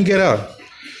मैं नहीं कह रहा,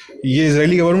 ये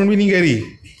इजरायली गवर्नमेंट भी नहीं कह रही,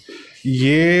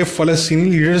 ये फ़लस्तीनी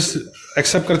लीडर्स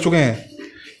एक्सेप्ट कर चुके हैं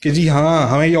कि जी हाँ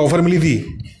हमें ये ऑफ़र मिली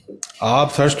थी।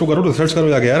 आप सर्च तो करो, रिसर्च करो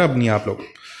जाके यार अपनी, आप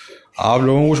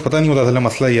लोगों को कुछ पता नहीं होता, असल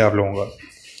मसला ये आप लोगों का।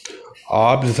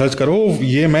 आप रिसर्च करो,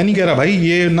 ये मैं नहीं कह रहा भाई,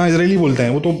 ये ना इजरायली बोलते हैं,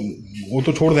 वो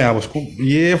तो छोड़ दें आप उसको।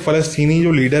 ये फ़लस्तीनी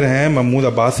जो लीडर हैं महमूद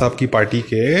अब्बास साहब की पार्टी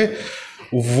के,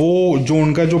 वो जो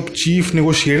उनका जो चीफ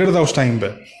नेगोशिएटर था उस टाइम पे,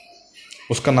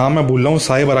 उसका नाम मैं भूल रहा हूँ,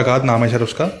 साहिब बरकत नाम है शायद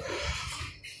उसका,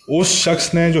 उस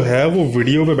शख्स ने जो है वो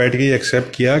वीडियो पे बैठ के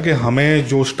एक्सेप्ट किया कि हमें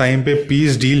जो उस टाइम पे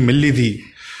पीस डील मिल रही थी,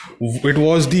 it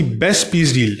was the best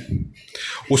peace deal.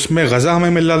 उसमें गज़ा हमें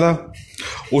मिल रहा था,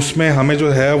 उसमें हमें जो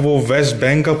है वो वेस्ट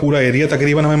बैंक का पूरा एरिया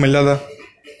तकरीबन हमें मिल रहा था,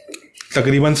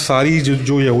 तकरीबन सारी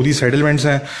जो यहूदी सेटलमेंट्स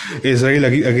हैं इसराइल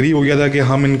एग्री हो गया था कि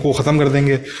हम इनको ख़त्म कर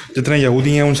देंगे, जितने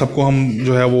यहूदी हैं उन सबको हम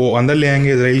जो है वो अंदर ले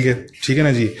आएंगे इसराइल के, ठीक है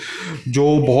ना जी। जो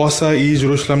बहुत सा ईस्ट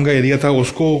यरूशलेम का एरिया था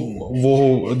उसको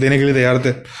वो देने के लिए तैयार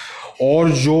थे,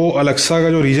 और जो अलक्सा का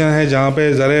जो रीजन है जहाँ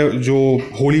पे ज़रा जो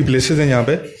होली प्लेसेस हैं जहाँ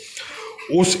पे,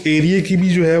 उस एरिया की भी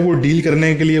जो है वो डील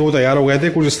करने के लिए वो तैयार हो गए थे।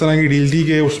 कुछ इस तरह की डील थी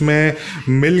कि उसमें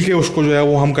मिल के उसको जो है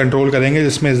वो हम कंट्रोल करेंगे,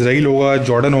 जिसमें इसराइल होगा,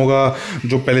 जॉर्डन होगा,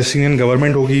 जो पैलेस्टीनियन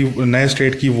गवर्नमेंट होगी नए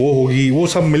स्टेट की वो होगी, वो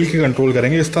सब मिल के कंट्रोल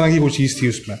करेंगे, इस तरह की कोई चीज़ थी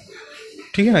उसमें,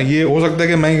 ठीक है ना। ये हो सकता है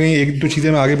कि मैं कहीं एक दो चीज़ें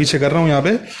मैं आगे पीछे कर रहा हूँ यहाँ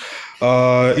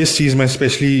पे इस चीज़ में,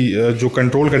 स्पेशली जो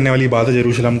कंट्रोल करने वाली बात है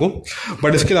यरूशलेम को,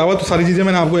 बट इसके अलावा तो सारी चीज़ें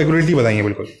मैंने आपको एक्यूरेटली बताई हैं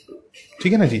बिल्कुल,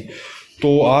 ठीक है ना जी।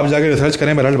 तो आप जाके रिसर्च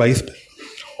करें बहरहाल 22 पे,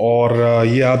 और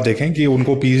ये आप देखें कि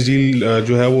उनको पीस डील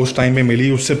जो है वो उस टाइम पे मिली,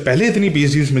 उससे पहले इतनी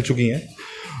पीस डील्स मिल चुकी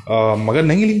हैं मगर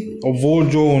नहीं ली। और वो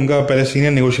जो उनका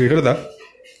पैलेस्टीनियन नेगोशिएटर था,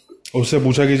 उससे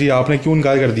पूछा कि जी आपने क्यों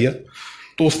इनकार कर दिया,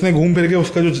 तो उसने घूम फिर के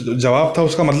उसका जो जवाब था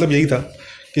उसका मतलब यही था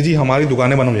कि जी हमारी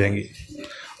दुकानें बंद हो जाएंगी,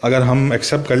 अगर हम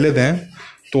एक्सेप्ट कर लेते हैं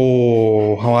तो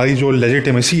हमारी जो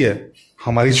लेजिटिमेसी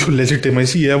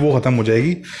है वो ख़त्म हो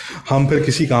जाएगी, हम फिर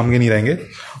किसी काम के नहीं रहेंगे।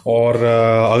 और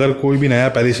अगर कोई भी नया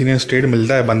पैलेस्टीनियन स्टेट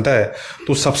बनता है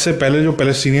तो सबसे पहले जो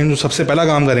पैलेस्टीनियन जो सबसे पहला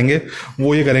काम करेंगे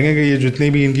वो ये करेंगे कि ये जितने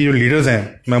भी इनकी जो लीडर्स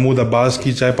हैं, महमूद अब्बास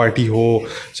की चाहे पार्टी हो,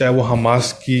 चाहे वो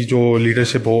हमास की जो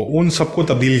लीडरशिप हो, उन सबको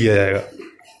तब्दील किया जाएगा,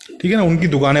 ठीक है ना। उनकी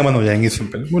दुकानें बंद हो जाएंगी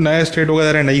सिंपल। वो नया स्टेट होगा,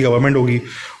 ज़रा नई गवर्नमेंट होगी,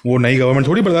 वो नई गवर्नमेंट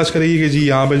थोड़ी बर्दाश्त करेगी कि जी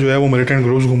यहाँ पे जो है वो मिलिटेंट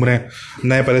ग्रुप्स घूम रहे हैं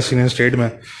नए पैलेस्टीनियन स्टेट में,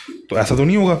 तो ऐसा तो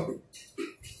नहीं होगा।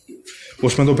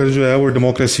 उसमें तो फिर जो है वो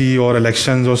डेमोक्रेसी और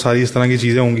इलेक्शंस और सारी इस तरह की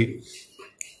चीज़ें होंगी।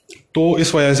 तो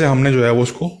इस वजह से हमने जो है वो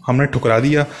उसको हमने ठुकरा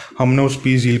दिया, हमने उस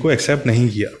पीस डील को एक्सेप्ट नहीं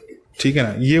किया, ठीक है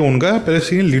ना। ये उनका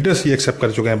पैलेस्टीनियन लीडर्स ही एक्सेप्ट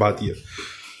कर चुके हैं, बात ये।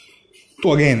 तो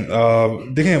अगेन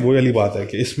देखें वो वाली बात है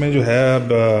कि इसमें जो है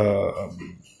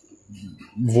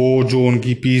वो जो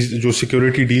उनकी पीस जो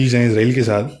सिक्योरिटी डील्स हैं इसराइल के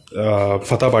साथ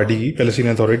फतह पार्टी की,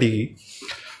 पैलेस्टीनियन अथॉरिटी की,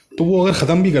 तो वो अगर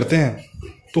ख़त्म भी करते हैं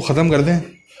तो ख़त्म कर दें,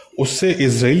 उससे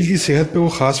इसराइल की सेहत पे वो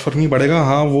ख़ास फ़र्क नहीं पड़ेगा।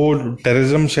 हाँ वो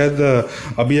टेररिज्म शायद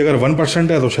अभी अगर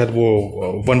 1% है तो शायद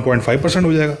वो 1.5%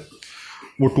 हो जाएगा,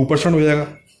 वो 2% हो जाएगा।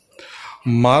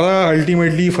 मारा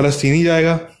अल्टीमेटली फ़लस्तीनी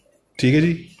जाएगा, ठीक है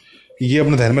जी, ये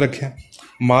अपने ध्यान में रखें।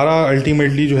 मारा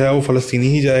अल्टीमेटली जो है वो फ़लस्तीनी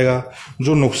ही जाएगा,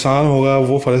 जो नुकसान होगा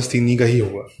वो फ़लस्तीनी का ही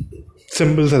होगा,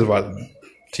 सिंपल से बात में,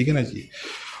 ठीक है ना जी।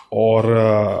 और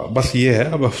बस ये है,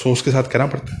 अब अफसोस के साथ कहना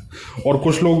पड़ता है। और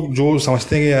कुछ लोग जो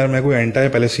समझते हैं कि यार मैं कोई एंटी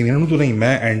पैलेस्टीनियन हूँ, तो नहीं,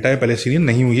 मैं एंटी पैलेस्टीनियन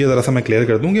नहीं हूँ। ये ज़रा सा मैं क्लियर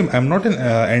कर दूँ कि I am not an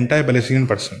anti Palestinian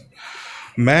person.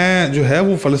 मैं जो है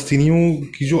वो फ़लस्तीनियों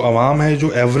की जो आवाम है,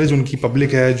 जो एवरेज उनकी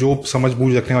पब्लिक है, जो समझ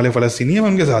बूझ रखने वाले फ़लस्तीनी है, मैं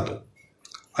उनके साथ हूँ,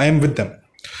 I am with them.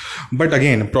 But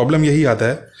again problem यही आता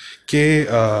है कि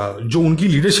जो उनकी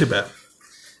लीडरशिप है,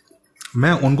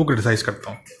 मैं उनको क्रिटिसाइज़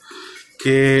करता हूँ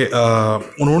कि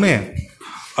उन्होंने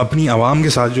अपनी आवाम के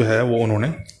साथ जो है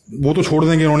वो तो छोड़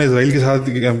दें कि उन्होंने इसराइल के साथ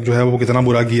जो है वो कितना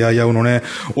बुरा किया, या उन्होंने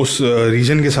उस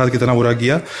रीजन के साथ कितना बुरा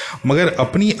किया, मगर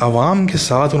अपनी आवाम के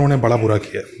साथ उन्होंने बड़ा बुरा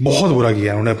किया, बहुत बुरा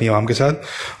किया उन्होंने अपनी आवाम के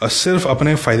साथ, सिर्फ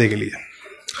अपने फ़ायदे के लिए,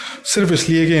 सिर्फ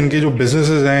इसलिए कि इनके जो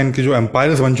बिजनेसेस हैं, इनके जो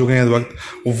एम्पायर्स बन चुके हैं इस वक्त,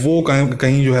 वो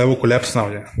कहीं जो है वो कोलैप्स ना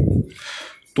हो जाए।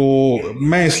 तो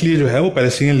मैं इसलिए जो है वो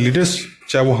पैलेस्टीनियन लीडर्स,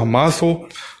 चाहे वो हमास हो,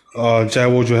 चाहे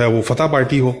वो जो है वो फतह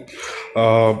पार्टी हो,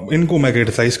 इनको मैं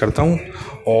क्रिटिसाइज़ करता हूँ।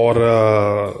 और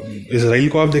इसराइल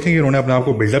को आप देखेंगे उन्होंने अपने आप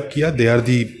को बिल्डअप किया, they are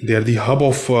the hub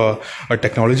of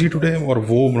technology today, और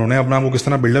वो उन्होंने अपने आप को किस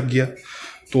तरह बिल्डअप किया।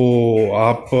 तो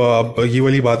आप अब ये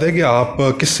वाली बात है कि आप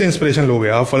किससे इंस्पिरेशन लोगे,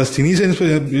 आप फ़लस्तीनी से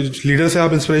लीडर से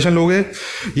आप इंस्पिरेशन लोगे,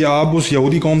 या आप उस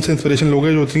यहूदी कौम से इंस्पिरेशन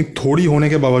लोगे जो इतनी थोड़ी होने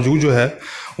के बावजूद जो है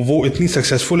वो इतनी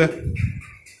सक्सेसफुल है।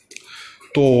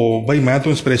 तो भाई मैं तो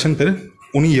इंस्पिरेशन फिर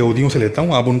उन्हीं यहूदियों से लेता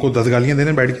हूँ। आप उनको 10 गालियाँ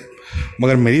देने बैठ गए,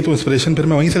 मगर मेरी तो इंस्पिरेशन फिर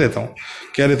मैं वहीं से लेता हूँ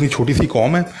कि यार इतनी छोटी सी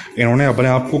कौम है, इन्होंने अपने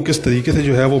आप को किस तरीके से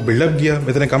जो है वो बिल्डअप किया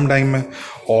इतने कम टाइम में,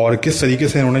 और किस तरीके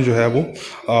से इन्होंने जो है वो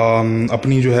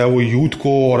अपनी जो है वो यूथ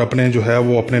को और अपने जो है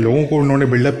वो अपने लोगों को इन्होंने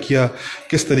बिल्डअप किया,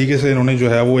 किस तरीके से इन्होंने जो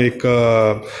है वो एक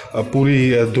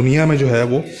पूरी दुनिया में जो है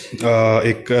वो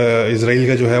एक इसराइल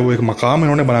का जो है वो एक मकाम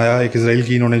इन्होंने बनाया, एक इसराइल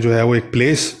की इन्होंने जो है वो एक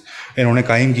प्लेस इन्होंने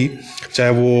कायम की। चाहे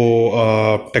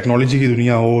वो टेक्नोलॉजी की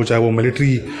दुनिया हो, चाहे वो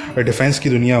मिलिट्री डिफेंस की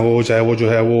दुनिया हो, चाहे वो जो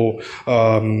है वो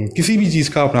किसी भी चीज़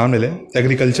का आप नाम ले लें,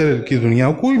 एग्रीकल्चर की दुनिया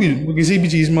हो, कोई भी किसी भी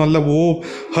चीज़ में, मतलब वो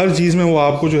हर चीज़ में वो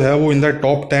आपको जो है वो in the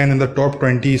top 10 in the top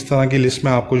 20 इस तरह की लिस्ट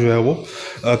में आपको जो है वो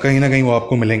कहीं ना कहीं वो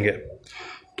आपको मिलेंगे।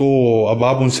 तो अब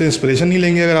आप उनसे इंस्पिरेशन नहीं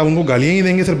लेंगे, अगर आप उनको गालियाँ ही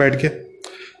देंगे सिर्फ बैठ के,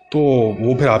 तो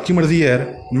वो फिर आपकी मर्ज़ी है यार।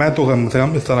 मैं तो कम से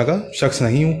कम इस तरह का शख्स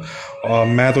नहीं हूँ।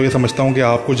 मैं तो ये समझता हूँ कि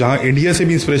आपको जहाँ इंडिया से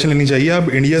भी इंस्पिरेशन लेनी चाहिए, आप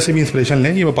इंडिया से भी इंस्पिरेशन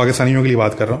लें। ये मैं पाकिस्तानियों के लिए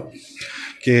बात कर रहा हूँ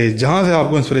कि जहाँ से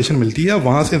आपको इंस्पिरेशन मिलती है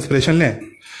वहाँ से इंस्पिरेशन लें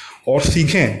और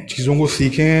सीखें, चीज़ों को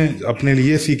सीखें, अपने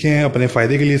लिए सीखें, अपने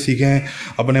फ़ायदे के लिए सीखें,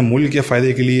 अपने मुल्क के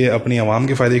फ़ायदे के लिए, अपनी आवाम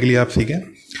के फ़ायदे के लिए आप सीखें।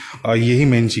 यही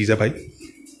मेन चीज़ है भाई।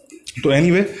 तो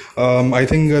anyway, I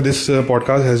think this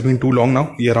podcast has been to long now,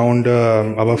 ये अराउंड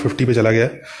अब 50 पे चला गया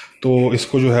है, तो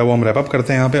इसको जो है वो हम रैप अप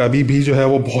करते हैं यहाँ पे। अभी भी जो है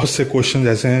वो बहुत से क्वेश्चन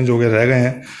ऐसे हैं जो कि रह गए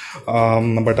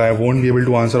हैं, but I won't be able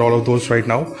to answer all of those right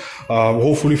now.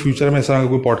 Hopefully future में इस तरह का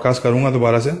कोई पॉडकास्ट करूँगा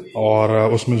दोबारा से, और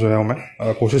उसमें जो है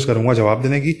मैं कोशिश करूँगा जवाब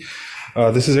देने की।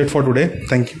 This is it for today,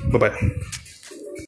 thank you, bye bye.